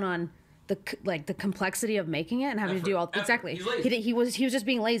cut down on the complexity of making it and having to do all exactly. He was just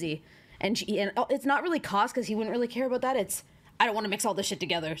being lazy, and it's not really cost because he wouldn't really care about that. It's I don't want to mix all this shit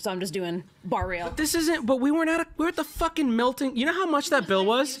together, so I'm just doing bar rail. But this isn't. But we're at the fucking melting. You know how much that bill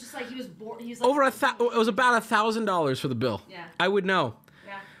was? He was just like, he was bored. He was like, it was about $1,000 for the bill. Yeah. I would know.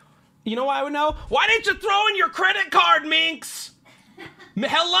 Yeah. You know why I would know? Why didn't you throw in your credit card, Minx?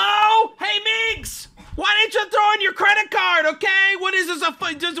 Hello? Hey, Minx! Why didn't you throw in your credit card, okay? What is this, a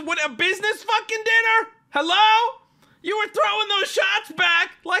business fucking dinner? Hello? You were throwing those shots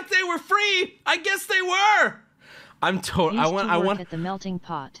back like they were free. I guess they were. I want at the melting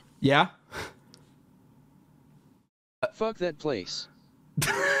pot. Yeah? Fuck that place.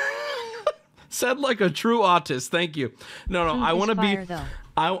 Said like a true autist. Thank you. No, I want to be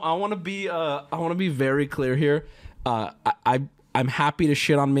I want to be very clear here. I'm happy to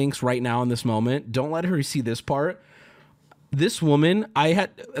shit on Minx right now in this moment. Don't let her see this part. This woman, I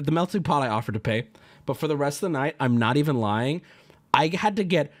had at the melting pot I offered to pay, but for the rest of the night, I'm not even lying. I had to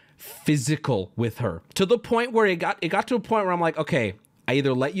get physical with her to the point where it got to a point where I'm like, okay, I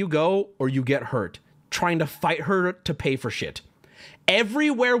either let you go or you get hurt trying to fight her to pay for shit.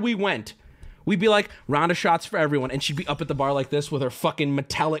 Everywhere we went, we'd be like, round of shots for everyone, and she'd be up at the bar like this with her fucking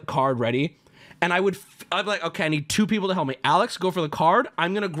metallic card ready, and I'd be like, okay, I need 2 people to help me. Alex, go for the card.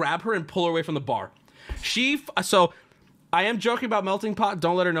 I'm gonna grab her and pull her away from the bar. So I am joking about melting pot,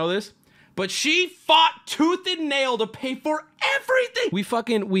 don't let her know this, but she fought tooth and nail to pay for everything.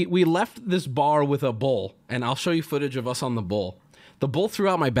 We left this bar with a bull, and I'll show you footage of us on the bull. The bull threw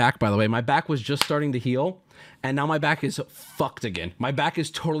out my back, by the way. My back was just starting to heal, and now my back is fucked again. My back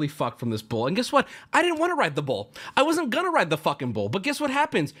is totally fucked from this bull. And guess what? I didn't want to ride the bull. I wasn't gonna ride the fucking bull. But guess what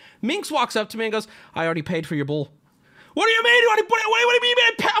happens? Minx walks up to me and goes, I already paid for your bull. What do you mean? What do you mean?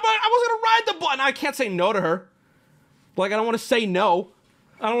 I was gonna ride the bull. And I can't say no to her. Like, I don't want to say no.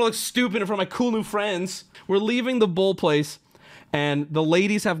 I don't look stupid in front of my cool new friends. We're leaving the bull place, and the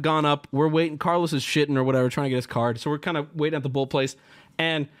ladies have gone up. We're waiting. Carlos is shitting or whatever, trying to get his card. So we're kind of waiting at the bull place,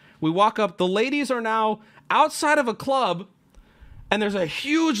 and we walk up. The ladies are now outside of a club, and there's a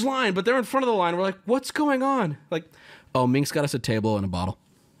huge line, but they're in front of the line. We're like, what's going on? Like, oh, Minx got us a table and a bottle.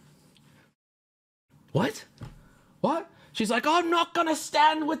 What? What? She's like, oh, I'm not gonna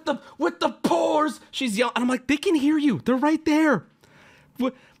stand with the pores. She's yelling, and I'm like, they can hear you. They're right there.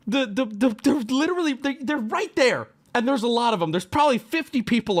 They're literally right there, and there's a lot of them. There's probably 50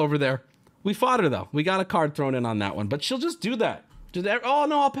 people over there. We fought her though. We got a card thrown in on that one, but she'll just do that. Oh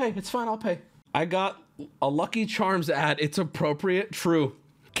no, I'll pay. It's fine. I'll pay. I got a Lucky Charms ad. It's appropriate. True.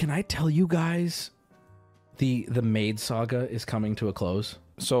 Can I tell you guys the maid saga is coming to a close.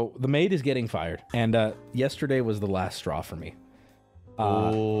 So the maid is getting fired, and yesterday was the last straw for me.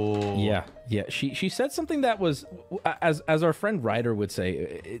 Yeah. She said something that was, as our friend Ryder would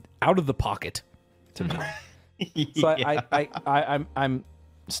say, out of the pocket to me. So I'm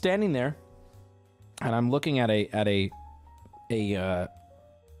standing there, and I'm looking at a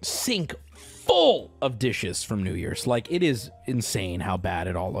sink full of dishes from New Year's. Like, it is insane how bad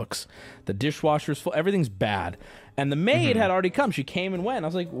it all looks. The dishwasher's full. Everything's bad. And the maid had already come. She came and went. I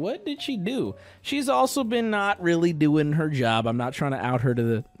was like, what did she do? She's also been not really doing her job. I'm not trying to out her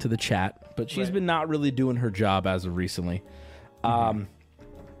to the chat, but she's been not really doing her job as of recently. And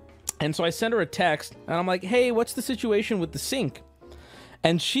so I sent her a text, and I'm like, hey, what's the situation with the sink?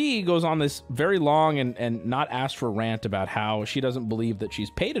 And she goes on this very long and not asked for rant about how she doesn't believe that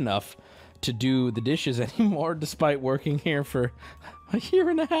she's paid enough to do the dishes anymore, despite working here for a year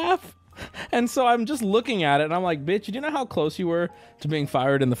and a half. And so I'm just looking at it, and I'm like, bitch, do you know how close you were to being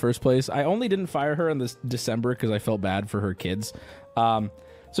fired in the first place? I only didn't fire her in this December because I felt bad for her kids. So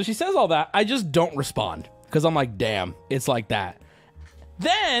she says all that. I just don't respond because I'm like, damn, it's like that.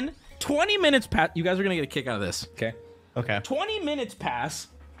 Then 20 minutes pass. You guys are going to get a kick out of this, okay? Okay. 20 minutes pass.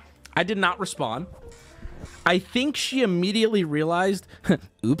 I did not respond. I think she immediately realized,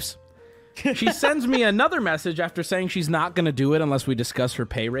 oops. She sends me another message after saying she's not going to do it unless we discuss her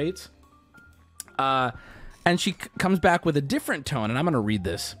pay rates. And she comes back with a different tone, and I'm going to read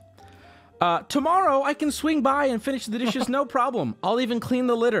this. Tomorrow, I can swing by and finish the dishes, no problem. I'll even clean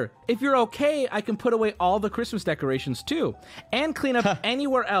the litter. If you're okay, I can put away all the Christmas decorations, too, and clean up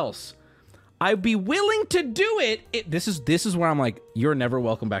anywhere else. I'd be willing to do it. This is where I'm like, you're never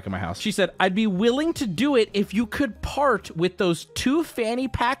welcome back in my house. She said, I'd be willing to do it if you could part with those 2 fanny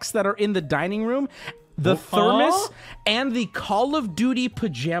packs that are in the dining room, the thermos, and the Call of Duty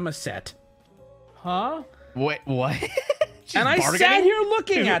pajama set. Huh? Wait, what? And I sat here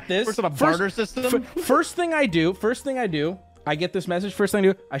looking at this. First, of a barter system? First thing I do, I get this message. First thing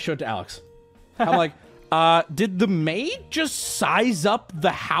I do, I show it to Alex. I'm like, did the maid just size up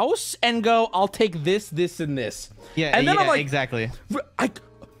the house and go, I'll take this, this, and this? Yeah, and then I'm like, exactly. I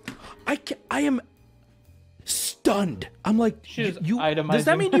am stunned. I'm like, does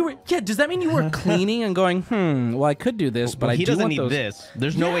that mean you were? Yeah, does that mean you were cleaning and going, well, I could do this, but he do doesn't want need those. This.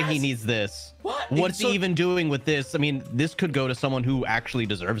 There's no way he needs this. What? What's he even doing with this? I mean, this could go to someone who actually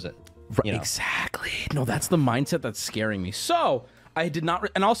deserves it. You know? Exactly. No, that's the mindset that's scaring me. So I did not,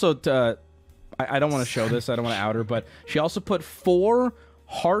 and also I don't want to show this. I don't want to out her, but she also put 4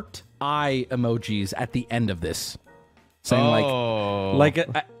 heart eye emojis at the end of this, saying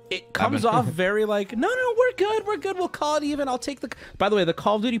it comes off very like, no, we're good, we'll call it even. I'll take the. By the way, the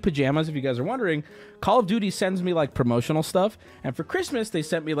Call of Duty pajamas, if you guys are wondering, Call of Duty sends me like promotional stuff, and for Christmas they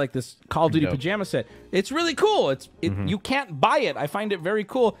sent me like this Call of Duty pajama set. It's really cool. You can't buy it. I find it very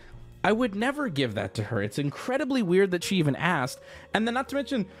cool. I would never give that to her. It's incredibly weird that she even asked, and then not to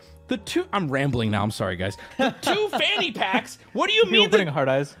mention. The 2, I'm rambling now. I'm sorry, guys. The 2 fanny packs. What do you mean? Putting hard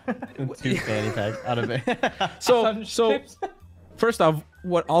eyes. 2 fanny packs out of it. So first off,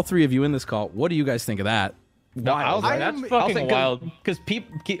 what all 3 of you in this call? What do you guys think of that? Wild. That's fucking wild. Because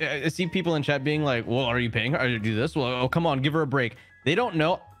I see people in chat being like, "Well, are you paying her? Are you do this? Well, oh, come on, give her a break." They don't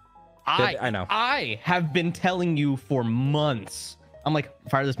know. I know. I have been telling you for months. I'm like,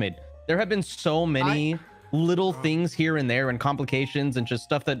 fire this maid. There have been so many. Little things here and there and complications and just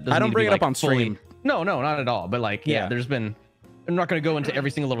stuff that doesn't I don't bring it up on stream. No, not at all. But like, yeah, there's been. I'm not going to go into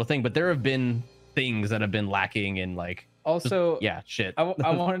every single little thing, but there have been things that have been lacking in like. Also, shit. I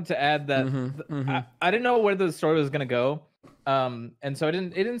wanted to add that I didn't know where the story was going to go, and so it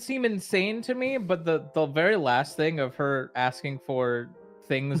didn't seem insane to me. But the very last thing of her asking for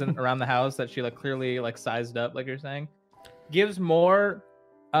things around the house that she like clearly like sized up, like you're saying, gives more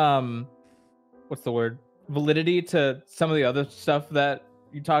what's the word? Validity to some of the other stuff that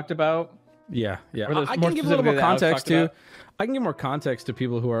you talked about. Yeah. I can give a little more context too. I can give more context to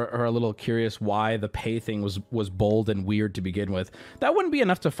people who are a little curious why the pay thing was bold and weird to begin with. That wouldn't be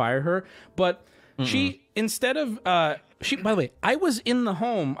enough to fire her, but she instead of by the way, I was in the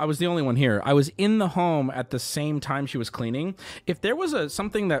home. I was the only one here. I was in the home at the same time she was cleaning. If there was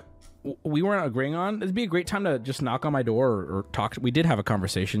something that we weren't agreeing on, it'd be a great time to just knock on my door or talk. We did have a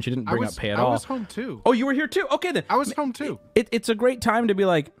conversation. She didn't bring up pay at all. I was home too. Oh, you were here too? Okay, then. I was home too. It's a great time to be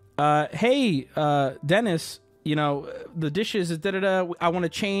like, hey, Dennis, you know, the dishes is da-da-da. I want to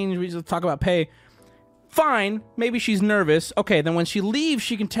change. We just talk about pay. Fine. Maybe she's nervous. Okay, then when she leaves,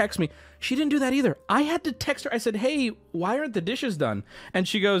 she can text me. She didn't do that either. I had to text her. I said, hey, why aren't the dishes done? And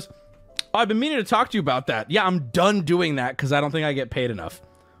she goes, oh, I've been meaning to talk to you about that. Yeah, I'm done doing that because I don't think I get paid enough.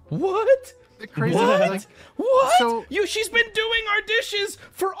 What? crazy. What? Like, What? so- She's been doing our dishes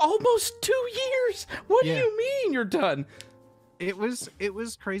for almost 2 years. What do you mean you're done? It was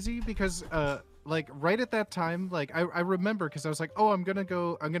crazy because like right at that time, like I remember because I was like, oh, I'm gonna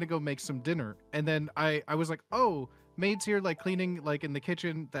go make some dinner, and then I was like, oh, maid's here like cleaning like in the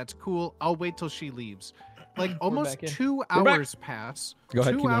kitchen. That's cool. I'll wait till she leaves. Like almost 2 hours pass. Go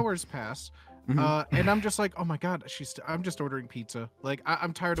ahead, 2 keep going. hours pass. And I'm just like, oh my god, I'm just ordering pizza. Like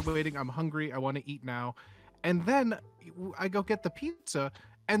I'm tired of waiting. I'm hungry. I want to eat now. And then I go get the pizza,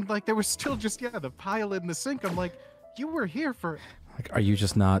 and like there was still just the pile in the sink. I'm like, you were here for Like, are you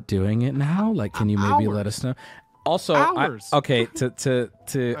just not doing it now? Like, can you maybe let us know? Also, okay,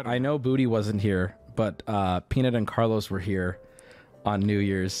 I know Booty wasn't here, but Peanut and Carlos were here on New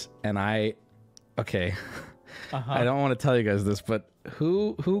Year's, and I don't want to tell you guys this, but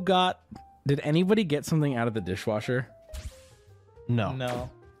did anybody get something out of the dishwasher? No.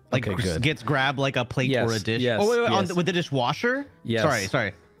 Like, okay, good. gets grabbed like a plate or a dish. Yes, oh, wait, yes. with the dishwasher? Yes.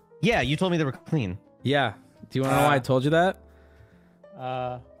 Sorry. Yeah, you told me they were clean. Yeah. Do you want to know why I told you that?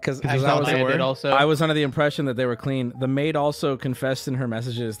 Because I was under the impression that they were clean. The maid also confessed in her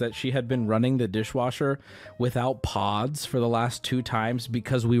messages that she had been running the dishwasher without pods for the last 2 times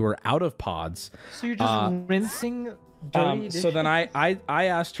because we were out of pods. So you're just rinsing dirty dishes? So then I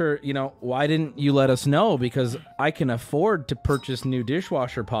asked her, why didn't you let us know? Because I can afford to purchase new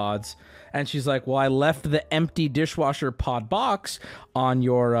dishwasher pods. And she's like, well, I left the empty dishwasher pod box on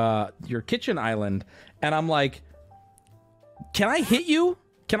your kitchen island. And I'm like, can I hit you?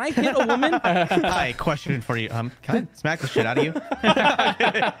 Can I hit a woman? Hi, question for you. Can I smack the shit out of you?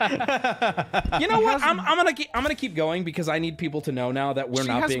 You know what? I'm gonna keep going because I need people to know now that we're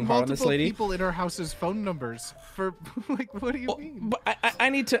not being hard on this lady. People in her house's phone numbers for like, what do you mean? But I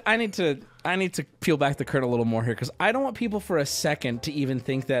need to peel back the curtain a little more here because I don't want people for a second to even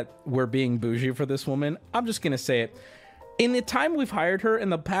think that we're being bougie for this woman. I'm just gonna say it. In the time we've hired her in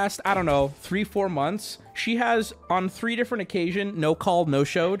the past, I don't know, 3-4 months, she has on 3 different occasions no called, no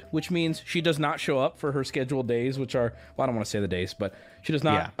showed, which means she does not show up for her scheduled days, which are, well, I don't want to say the days, but she does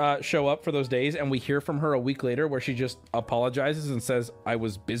not show up for those days. And we hear from her a week later where she just apologizes and says, I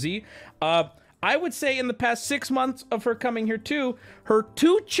was busy. I would say in the past 6 months of her coming here too, her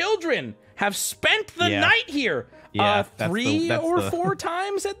 2 children have spent the night here. Yeah, 3 or 4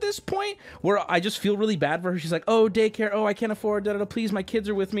 times at this point where I just feel really bad for her. She's like, oh, daycare. Oh, I can't afford that. Please, my kids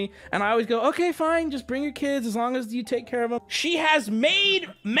are with me. And I always go, okay, fine. Just bring your kids as long as you take care of them. She has made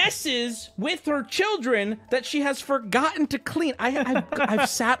messes with her children that she has forgotten to clean. I've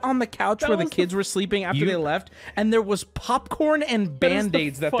sat on the couch where the kids were sleeping after they left, and there was popcorn and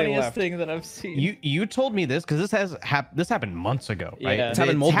Band-Aids that they left. Thing that I've seen. You told me this because this happened months ago, right? Yeah. It's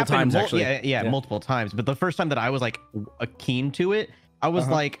happened multiple times, actually. Yeah, multiple times. But the first time that I was like keen to it, I was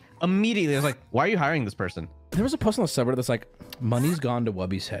like immediately I was like, why are you hiring this person? There was a post on the subreddit that's like, money's gone to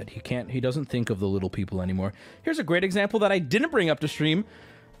Wubby's head. He doesn't think of the little people anymore. Here's a great example that I didn't bring up to stream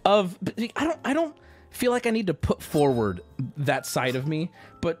of, I don't feel like I need to put forward that side of me,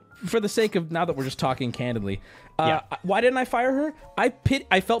 but for the sake of now that we're just talking candidly, why didn't I fire her?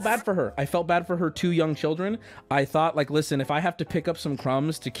 I felt bad for her. I felt bad for her 2 young children. I thought, like, listen, if I have to pick up some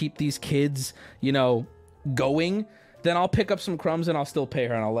crumbs to keep these kids, going, then I'll pick up some crumbs and I'll still pay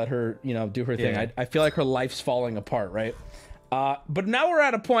her and I'll let her, do her thing. I feel like her life's falling apart, right? But now we're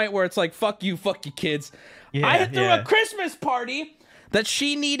at a point where it's like, fuck you kids. I threw a Christmas party that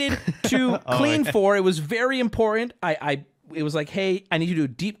she needed to clean for. It was very important. It was like, hey, I need you to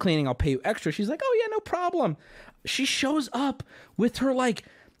do deep cleaning. I'll pay you extra. She's like, oh yeah, no problem. She shows up with her like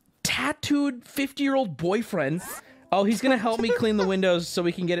tattooed 50-year-old boyfriend. Oh, he's going to help me clean the windows so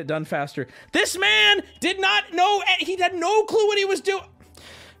we can get it done faster. This man did not know. He had no clue what he was doing.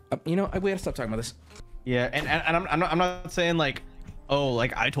 We gotta stop talking about this. Yeah, and I'm not saying like, oh,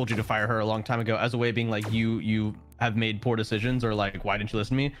 like I told you to fire her a long time ago as a way of being like you have made poor decisions or like why didn't you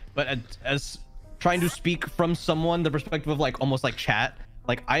listen to me? But as trying to speak from someone, the perspective of like almost like chat,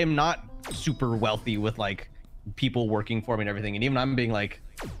 like I am not super wealthy with like people working for me and everything, and even I'm being like,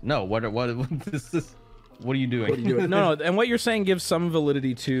 no, what this is. What are you doing? No, and what you're saying gives some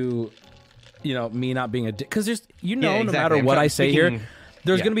validity to, me not being a dick. Because there's, exactly. No matter what I say here,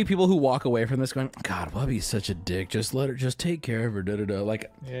 there's going to be people who walk away from this going, God, Wubby's such a dick. Just let her, just take care of her, da-da-da.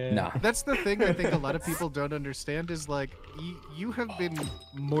 Like, nah. That's the thing I think a lot of people don't understand is like, you have been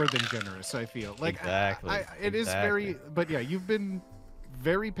more than generous, I feel. Like, exactly. It is very, but yeah, you've been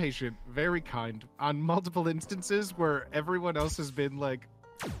very patient, very kind on multiple instances where everyone else has been like,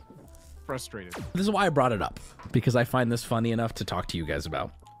 frustrated. This is why I brought it up, because I find this funny enough to talk to you guys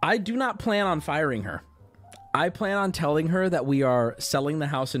about. I do not plan on firing her. I plan on telling her that we are selling the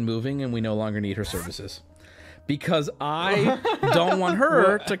house and moving and we no longer need her services. Because I don't want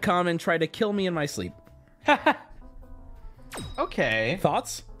her to come and try to kill me in my sleep. Okay.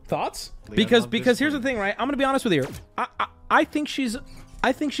 Thoughts? Because here's the thing, right? I'm gonna be honest with you. I think she's a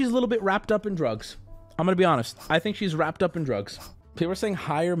little bit wrapped up in drugs. I'm gonna be honest. I think she's wrapped up in drugs. People are saying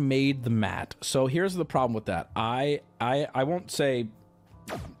hire maid the mat. So here's the problem with that. I won't say.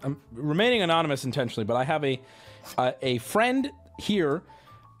 I'm remaining anonymous intentionally, but I have a friend here,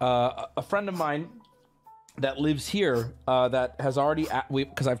 a friend of mine that lives here that has already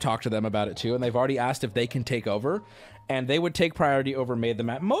because I've talked to them about it too, and they've already asked if they can take over. And they would take priority over maid the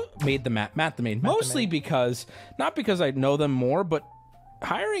mat, Matt the maid. Mostly because, not because I know them more, but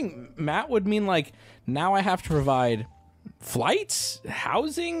hiring Matt would mean like now I have to provide flights,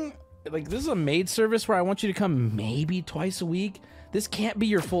 housing. Like this is a maid service where I want you to come maybe twice a week. This can't be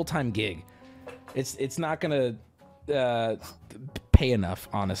your full-time gig. It's not gonna pay enough,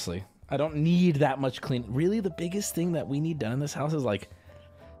 honestly. I don't need that much clean. Really, the biggest thing that we need done in this house is like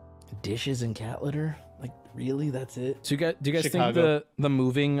dishes and cat litter. Like, really, that's it? So do you guys think the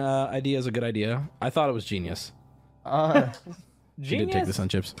moving idea is a good idea? I thought it was genius. Genius. You did take this on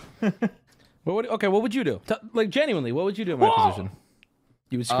chips. What would you do? Like, genuinely, what would you do in my position?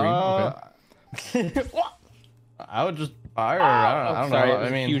 You would scream? Okay. I would just fire her. I don't know.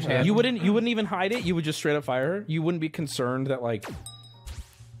 I mean, you wouldn't even hide it? You would just straight up fire her? You wouldn't be concerned that, like...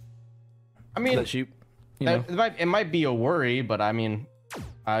 I mean, that she... You know? It might be a worry, but I mean...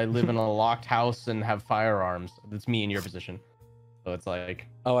 I live in a locked house and have firearms. It's me in your position. So it's like...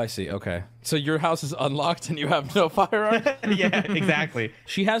 Oh, I see. Okay. So your house is unlocked and you have no firearms? Yeah, exactly.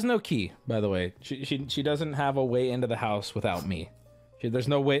 She has no key, by the way. She doesn't have a way into the house without me. There's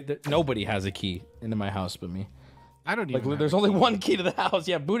no way... Nobody has a key into my house but me. I don't even. Like, there's only one key to the house.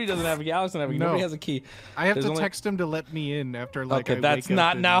 Yeah, Booty doesn't have a key. Alex doesn't have a key. Nobody has a key. I have to text him to let me in after like. Okay, that's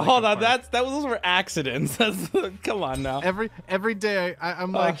not now. Like, hold on, those were accidents. Come on now. Every day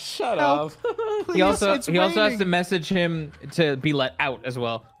I'm like, shut up. Please, he also has to message him to be let out as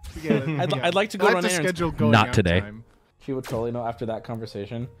well. Yeah, I'd like to go run errands. Not today. Time. She would totally know after that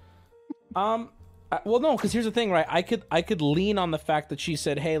conversation. Well, no, because here's the thing, right? I could lean on the fact that she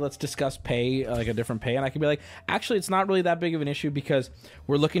said, hey, let's discuss pay, like a different pay. And I could be like, actually, it's not really that big of an issue because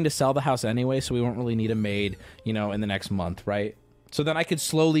we're looking to sell the house anyway, so we won't really need a maid, you know, in the next month, right? So then I could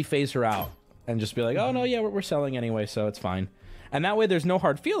slowly phase her out and just be like, oh, no, yeah, we're selling anyway, so it's fine. And that way there's no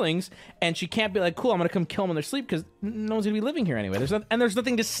hard feelings, and she can't be like, cool, I'm going to come kill them in their sleep because no one's going to be living here anyway. There's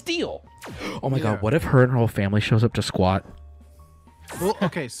nothing to steal. Oh, my God, what if her and her whole family shows up to squat? Well,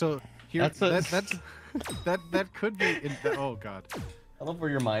 okay, so... Here, that could be. Oh God! I love where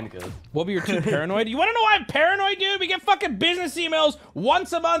your mind goes. Wubby, you're too paranoid. You want to know why I'm paranoid, dude? We get fucking business emails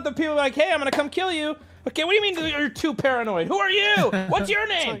once a month of people like, "Hey, I'm gonna come kill you." Okay, what do you mean you're too paranoid? Who are you? What's your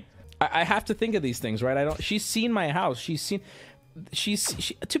name? I have to think of these things, right? She's seen my house. She's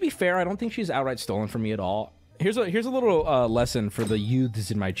to be fair, I don't think she's outright stolen from me at all. Here's a little lesson for the youths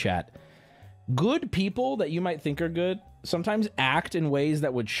in my chat. Good people that you might think are good sometimes act in ways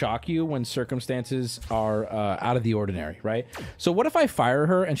that would shock you when circumstances are out of the ordinary, right? So what if I fire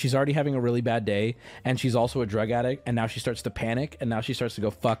her and she's already having a really bad day and she's also a drug addict and now she starts to panic and now she starts to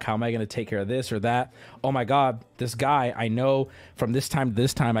go, fuck, how am I going to take care of this or that? Oh my God, this guy, I know from this time to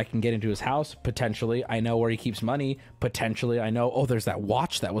this time I can get into his house, potentially. I know where he keeps money, potentially. I know, oh, there's that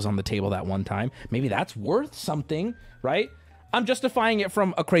watch that was on the table that one time. Maybe that's worth something, right? I'm justifying it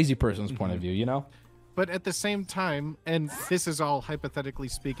from a crazy person's point of view, you know? But at the same time, and this is all hypothetically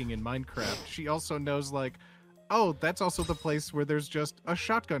speaking in Minecraft, she also knows like, oh, that's also the place where there's just a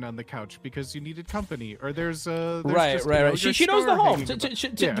shotgun on the couch because you needed company, or there's right. She knows the home.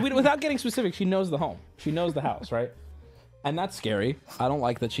 Without getting specific, she knows the home. She knows the house, right? And that's scary. I don't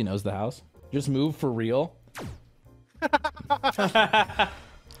like that she knows the house. Just move for real.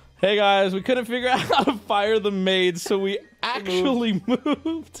 Hey guys, we couldn't figure out how to fire the maid, so we actually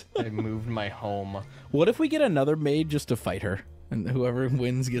moved. I moved my home. What if we get another maid just to fight her, and whoever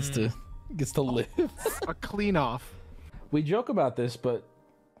wins gets to live? A clean off. We joke about this, but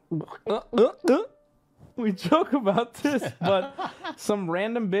some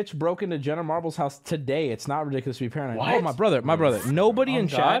random bitch broke into Jenna Marble's house today. It's not ridiculous to be paranoid. What? Oh, my brother. Nobody in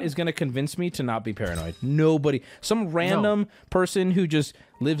chat is going to convince me to not be paranoid. Nobody. Some random person who just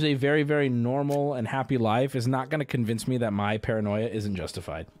lives a very, very normal and happy life is not going to convince me that my paranoia isn't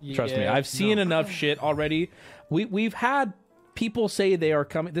justified. Trust me. I've seen enough shit already. We've had people say they are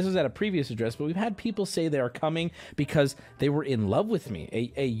coming. This is at a previous address, but we've had people say they are coming because they were in love with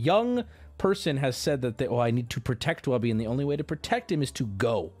me. A young person has said that I need to protect Wubby, and the only way to protect him is to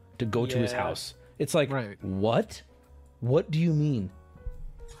go to his house. It's like, Right. what? What do you mean?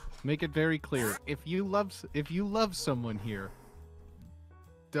 Make it very clear. If you love someone here,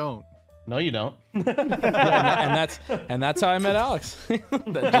 don't. No, you don't. and that's how I met Alex.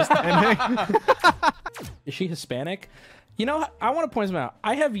 Is she Hispanic? You know, I want to point something out.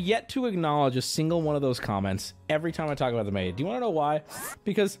 I have yet to acknowledge a single one of those comments every time I talk about the maid. Do you want to know why?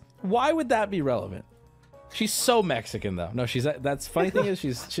 Because why would that be relevant? She's so Mexican, though. No, that's funny thing is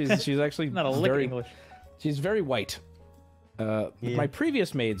she's actually Not a lick of English. She's very white. My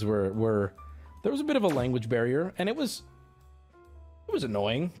previous maids were there was a bit of a language barrier, and it was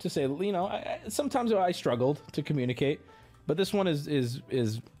annoying to say. You know, sometimes I struggled to communicate, but this one is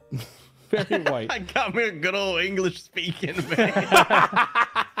very white. I got me a good old English speaking, man.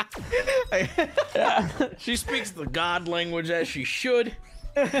 Yeah. She speaks the God language as she should.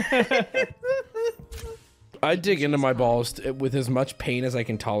 I dig into my balls with as much pain as I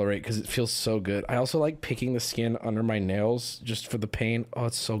can tolerate because it feels so good. I also like picking the skin under my nails just for the pain. Oh,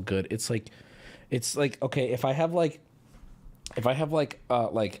 it's so good. It's like okay, if I have like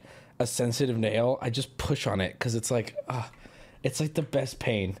a sensitive nail, I just push on it because it's like the best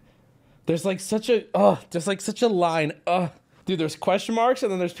pain. There's like such a line. Dude, there's question marks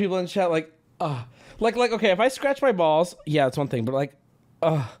and then there's people in chat like okay, if I scratch my balls, yeah, it's one thing, but like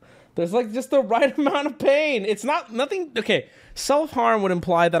there's like just the right amount of pain. It's nothing. Okay, self-harm would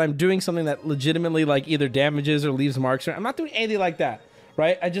imply that I'm doing something that legitimately like either damages or leaves marks. I'm not doing anything like that,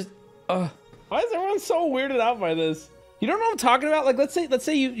 right? I just why is everyone so weirded out by this? You don't know what I'm talking about? Like let's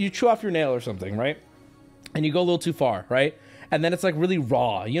say you chew off your nail or something, right? And you go a little too far, right? And then it's like really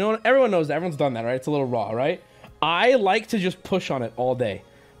raw. You know, everyone knows that. Everyone's done that, right? It's a little raw, right? I like to just push on it all day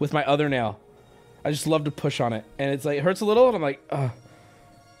with my other nail. I just love to push on it. And it's like, it hurts a little, and I'm like,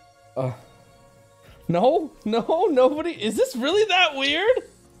 no, nobody. Is this really that weird?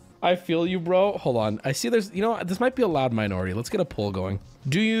 I feel you, bro. Hold on. I see there's, you know, this might be a loud minority. Let's get a poll going.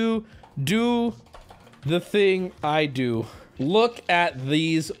 Do you do the thing I do? Look at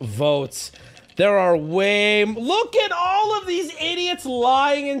these votes. There are look at all of these idiots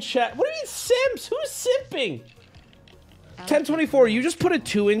lying in chat. What do you mean simps? Who's simping? 1024, you just put a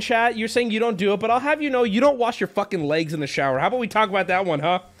 2 in chat. You're saying you don't do it, but I'll have you know you don't wash your fucking legs in the shower. How about we talk about that one,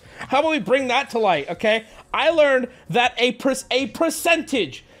 huh? How about we bring that to light, okay? I learned that a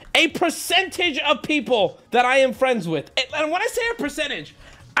percentage of people that I am friends with, and when I say a percentage,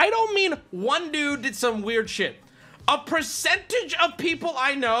 I don't mean one dude did some weird shit. A percentage of people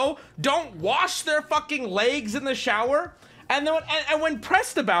I know don't wash their fucking legs in the shower, and then when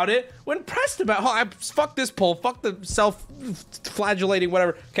pressed about it, fuck this poll, fuck the self-flagellating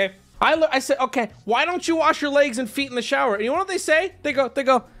whatever. Okay, I said, okay, why don't you wash your legs and feet in the shower? And you know what they say? They go,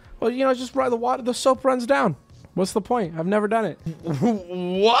 well, you know, just the water, the soap runs down. What's the point? I've never done it.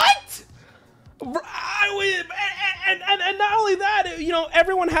 What? And not only that, you know,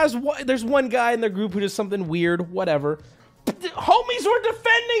 everyone has there's one guy in their group who does something weird, whatever. Homies were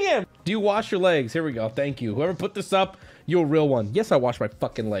defending him. Do you wash your legs? Here we go. Thank you. Whoever put this up, you're a real one. Yes, I wash my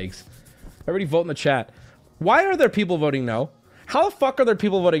fucking legs. Everybody vote in the chat. Why are there people voting no? How the fuck are there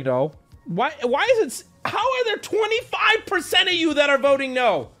people voting no? Why is it? How are there 25% of you that are voting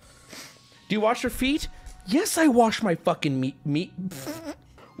no? Do you wash your feet? Yes, I wash my fucking meat.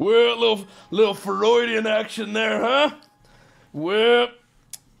 Well, little Freudian action there, huh? Well,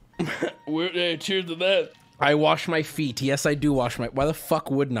 cheers to that. I wash my feet. Yes, I do wash my. Why the fuck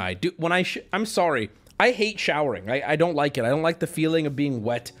wouldn't I? I'm sorry. I hate showering. I don't like it. I don't like the feeling of being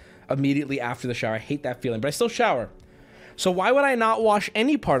wet immediately after the shower. I hate that feeling, but I still shower. So why would I not wash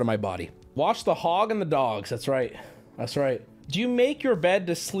any part of my body? Wash the hog and the dogs. That's right. That's right. Do you make your bed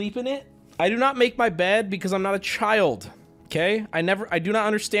to sleep in it? I do not make my bed because I'm not a child. Okay? I do not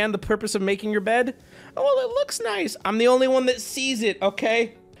understand the purpose of making your bed. Oh, well, it looks nice. I'm the only one that sees it,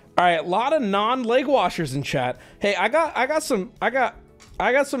 okay? All right, a lot of non-leg washers in chat. Hey, I got some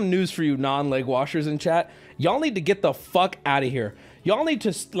news for you non-leg washers in chat. Y'all need to get the fuck out of here. Y'all need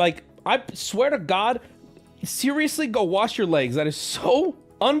to, like, I swear to God, seriously go wash your legs. That is so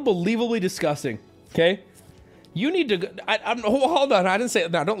unbelievably disgusting, okay? You need to go, hold on, I didn't say,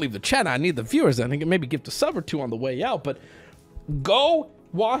 no, don't leave the chat. I need the viewers. I think maybe gift a sub or two on the way out, but go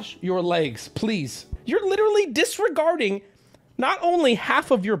wash your legs, please. You're literally disregarding not only half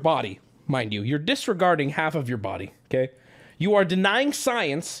of your body, mind you, you're disregarding half of your body, okay? You are denying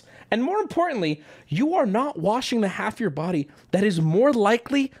science, and more importantly, you are not washing the half of your body that is more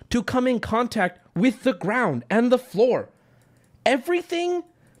likely to come in contact with the ground and the floor. Everything,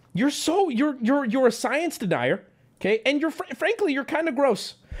 you're a science denier, okay? And frankly, you're kind of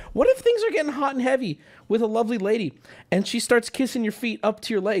gross. What if things are getting hot and heavy with a lovely lady and she starts kissing your feet up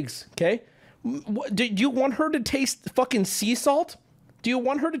to your legs, okay? Do you want her to taste fucking sea salt? Do you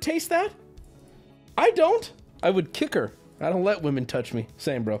want her to taste that? I don't. I would kick her. I don't let women touch me.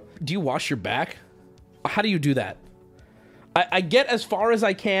 Same, bro. Do you wash your back? How do you do that? I get as far as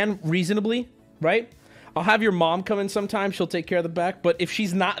I can reasonably, right? I'll have your mom come in sometime. She'll take care of the back. But if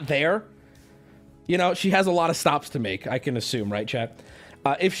she's not there, you know, she has a lot of stops to make. I can assume, right, chat?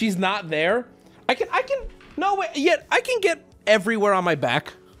 If she's not there, I can get everywhere on my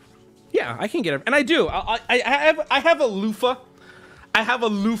back. Yeah, I can get, and I do. I have a loofah. I have a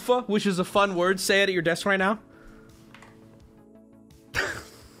loofah, which is a fun word. Say it at your desk right now.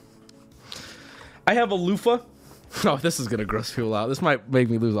 I have a loofah. Oh, this is gonna gross people out. This might make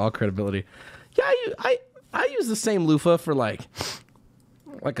me lose all credibility. Yeah, I use the same loofah for like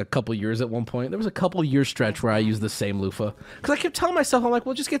a couple years at one point. There was a couple year stretch where I used the same loofah because I kept telling myself, I'm like,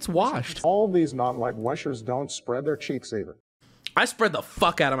 well, it just gets washed. All these non-white washers don't spread their cheeks either. I spread the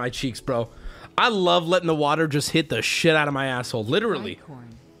fuck out of my cheeks, bro. I love letting the water just hit the shit out of my asshole, literally.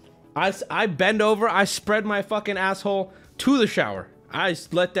 I bend over, I spread my fucking asshole to the shower. I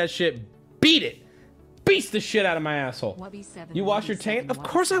let that shit beat it. Beats the shit out of my asshole. You wash your taint? Of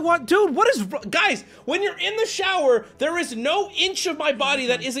course I want. Dude, what is... Guys, when you're in the shower, there is no inch of my body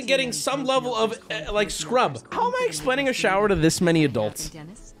that isn't getting some level of, like, scrub. How am I explaining a shower to this many adults?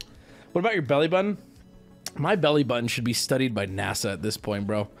 What about your belly button? My belly button should be studied by NASA at this point,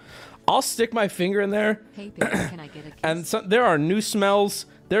 bro. I'll stick my finger in there. Hey, baby, can I get a kiss? And so, there are new smells.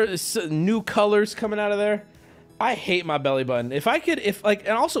 There is new colors coming out of there. I hate my belly button. If I could, and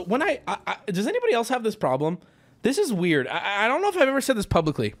also when does anybody else have this problem? This is weird. I don't know if I've ever said this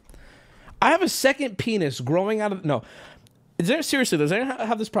publicly. I have a second penis growing out of, no. Seriously, does anyone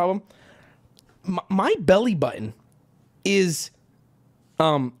have this problem? My belly button is,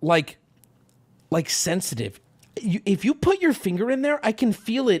 like sensitive. If you put your finger in there, I can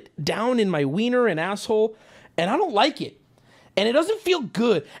feel it down in my wiener and asshole, and I don't like it. And it doesn't feel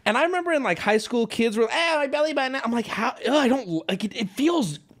good. And I remember in like high school, kids were like, my belly button. I'm like, how? Ugh, I don't like it. It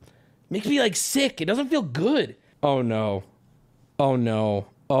feels, makes me like sick. It doesn't feel good. Oh no. Oh no.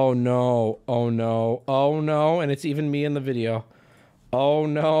 Oh no. Oh no. Oh no. And it's even me in the video. Oh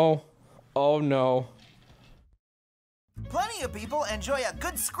no. Oh no. Plenty of people enjoy a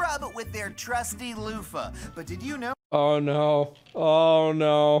good scrub with their trusty loofah. But did you know? Oh no. Oh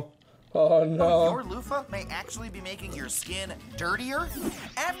no. Oh no. Your loofah may actually be making your skin dirtier.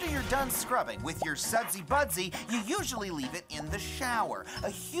 After you're done scrubbing with your sudsy budsy, you usually leave it in the shower, a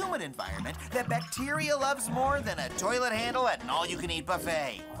humid environment that bacteria loves more than a toilet handle at an all-you-can-eat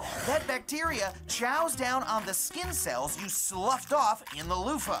buffet. That bacteria chows down on the skin cells you sloughed off in the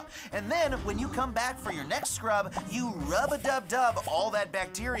loofah. And then when you come back for your next scrub, you rub-a-dub-dub all that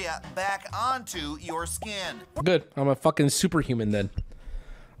bacteria back onto your skin. Good. I'm a fucking superhuman then.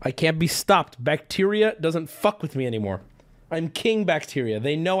 I can't be stopped. Bacteria doesn't fuck with me anymore. I'm king bacteria.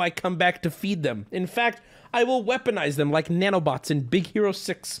 They know I come back to feed them. In fact, I will weaponize them like nanobots in Big Hero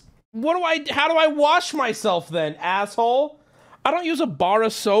 6. How do I wash myself then, asshole? I don't use a bar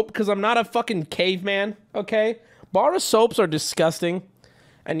of soap because I'm not a fucking caveman, okay? Bar of soaps are disgusting,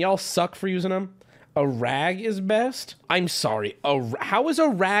 and y'all suck for using them. A rag is best? I'm sorry. How is a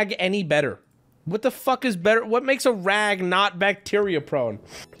rag any better? What the fuck is better? What makes a rag not bacteria prone?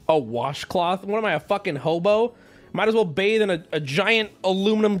 A washcloth? What am I, a fucking hobo? Might as well bathe in a giant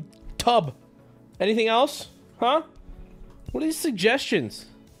aluminum tub. Anything else? Huh? What are these suggestions?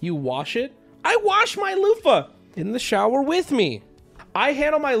 You wash it? I wash my loofah in the shower with me. I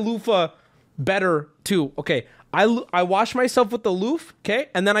handle my loofah better too. Okay, I wash myself with the loof, okay?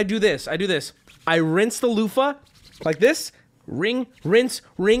 And then I do this. I rinse the loofah like this. Ring, rinse,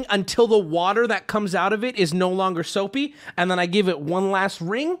 ring until the water that comes out of it is no longer soapy. And then I give it one last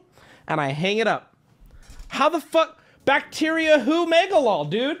ring and I hang it up. How the fuck? Bacteria who megalol,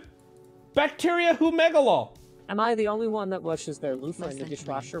 dude? Bacteria who megalol? Am I the only one that washes their loofah in the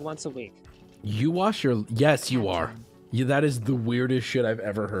dishwasher once a week? You wash your... Yes, you are. That is the weirdest shit I've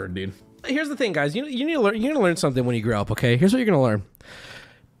ever heard, dude. Here's the thing, guys. You need to learn. You're gonna learn something when you grow up, okay? Here's what you're gonna learn.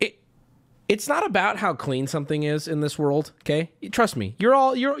 It's not about how clean something is in this world, okay? Trust me. You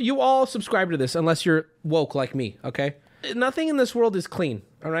all subscribe to this unless you're woke like me, okay? Nothing in this world is clean,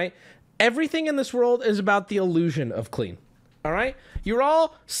 all right? Everything in this world is about the illusion of clean, all right? You're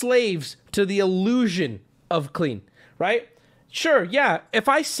all slaves to the illusion of clean, right? Sure, yeah, if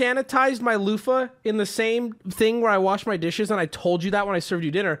I sanitized my loofah in the same thing where I wash my dishes and I told you that when I served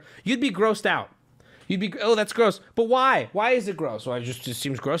you dinner, you'd be grossed out. You'd be, oh, that's gross. But why? Why is it gross? Well, it just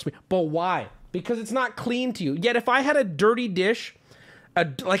seems gross to me. But why? Because it's not clean to you. Yet if I had a dirty dish,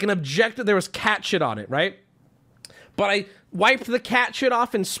 like an objective, there was cat shit on it, right? but I wiped the cat shit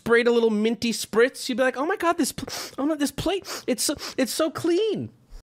off and sprayed a little minty spritz, you'd be like, oh my god, this plate, it's so clean.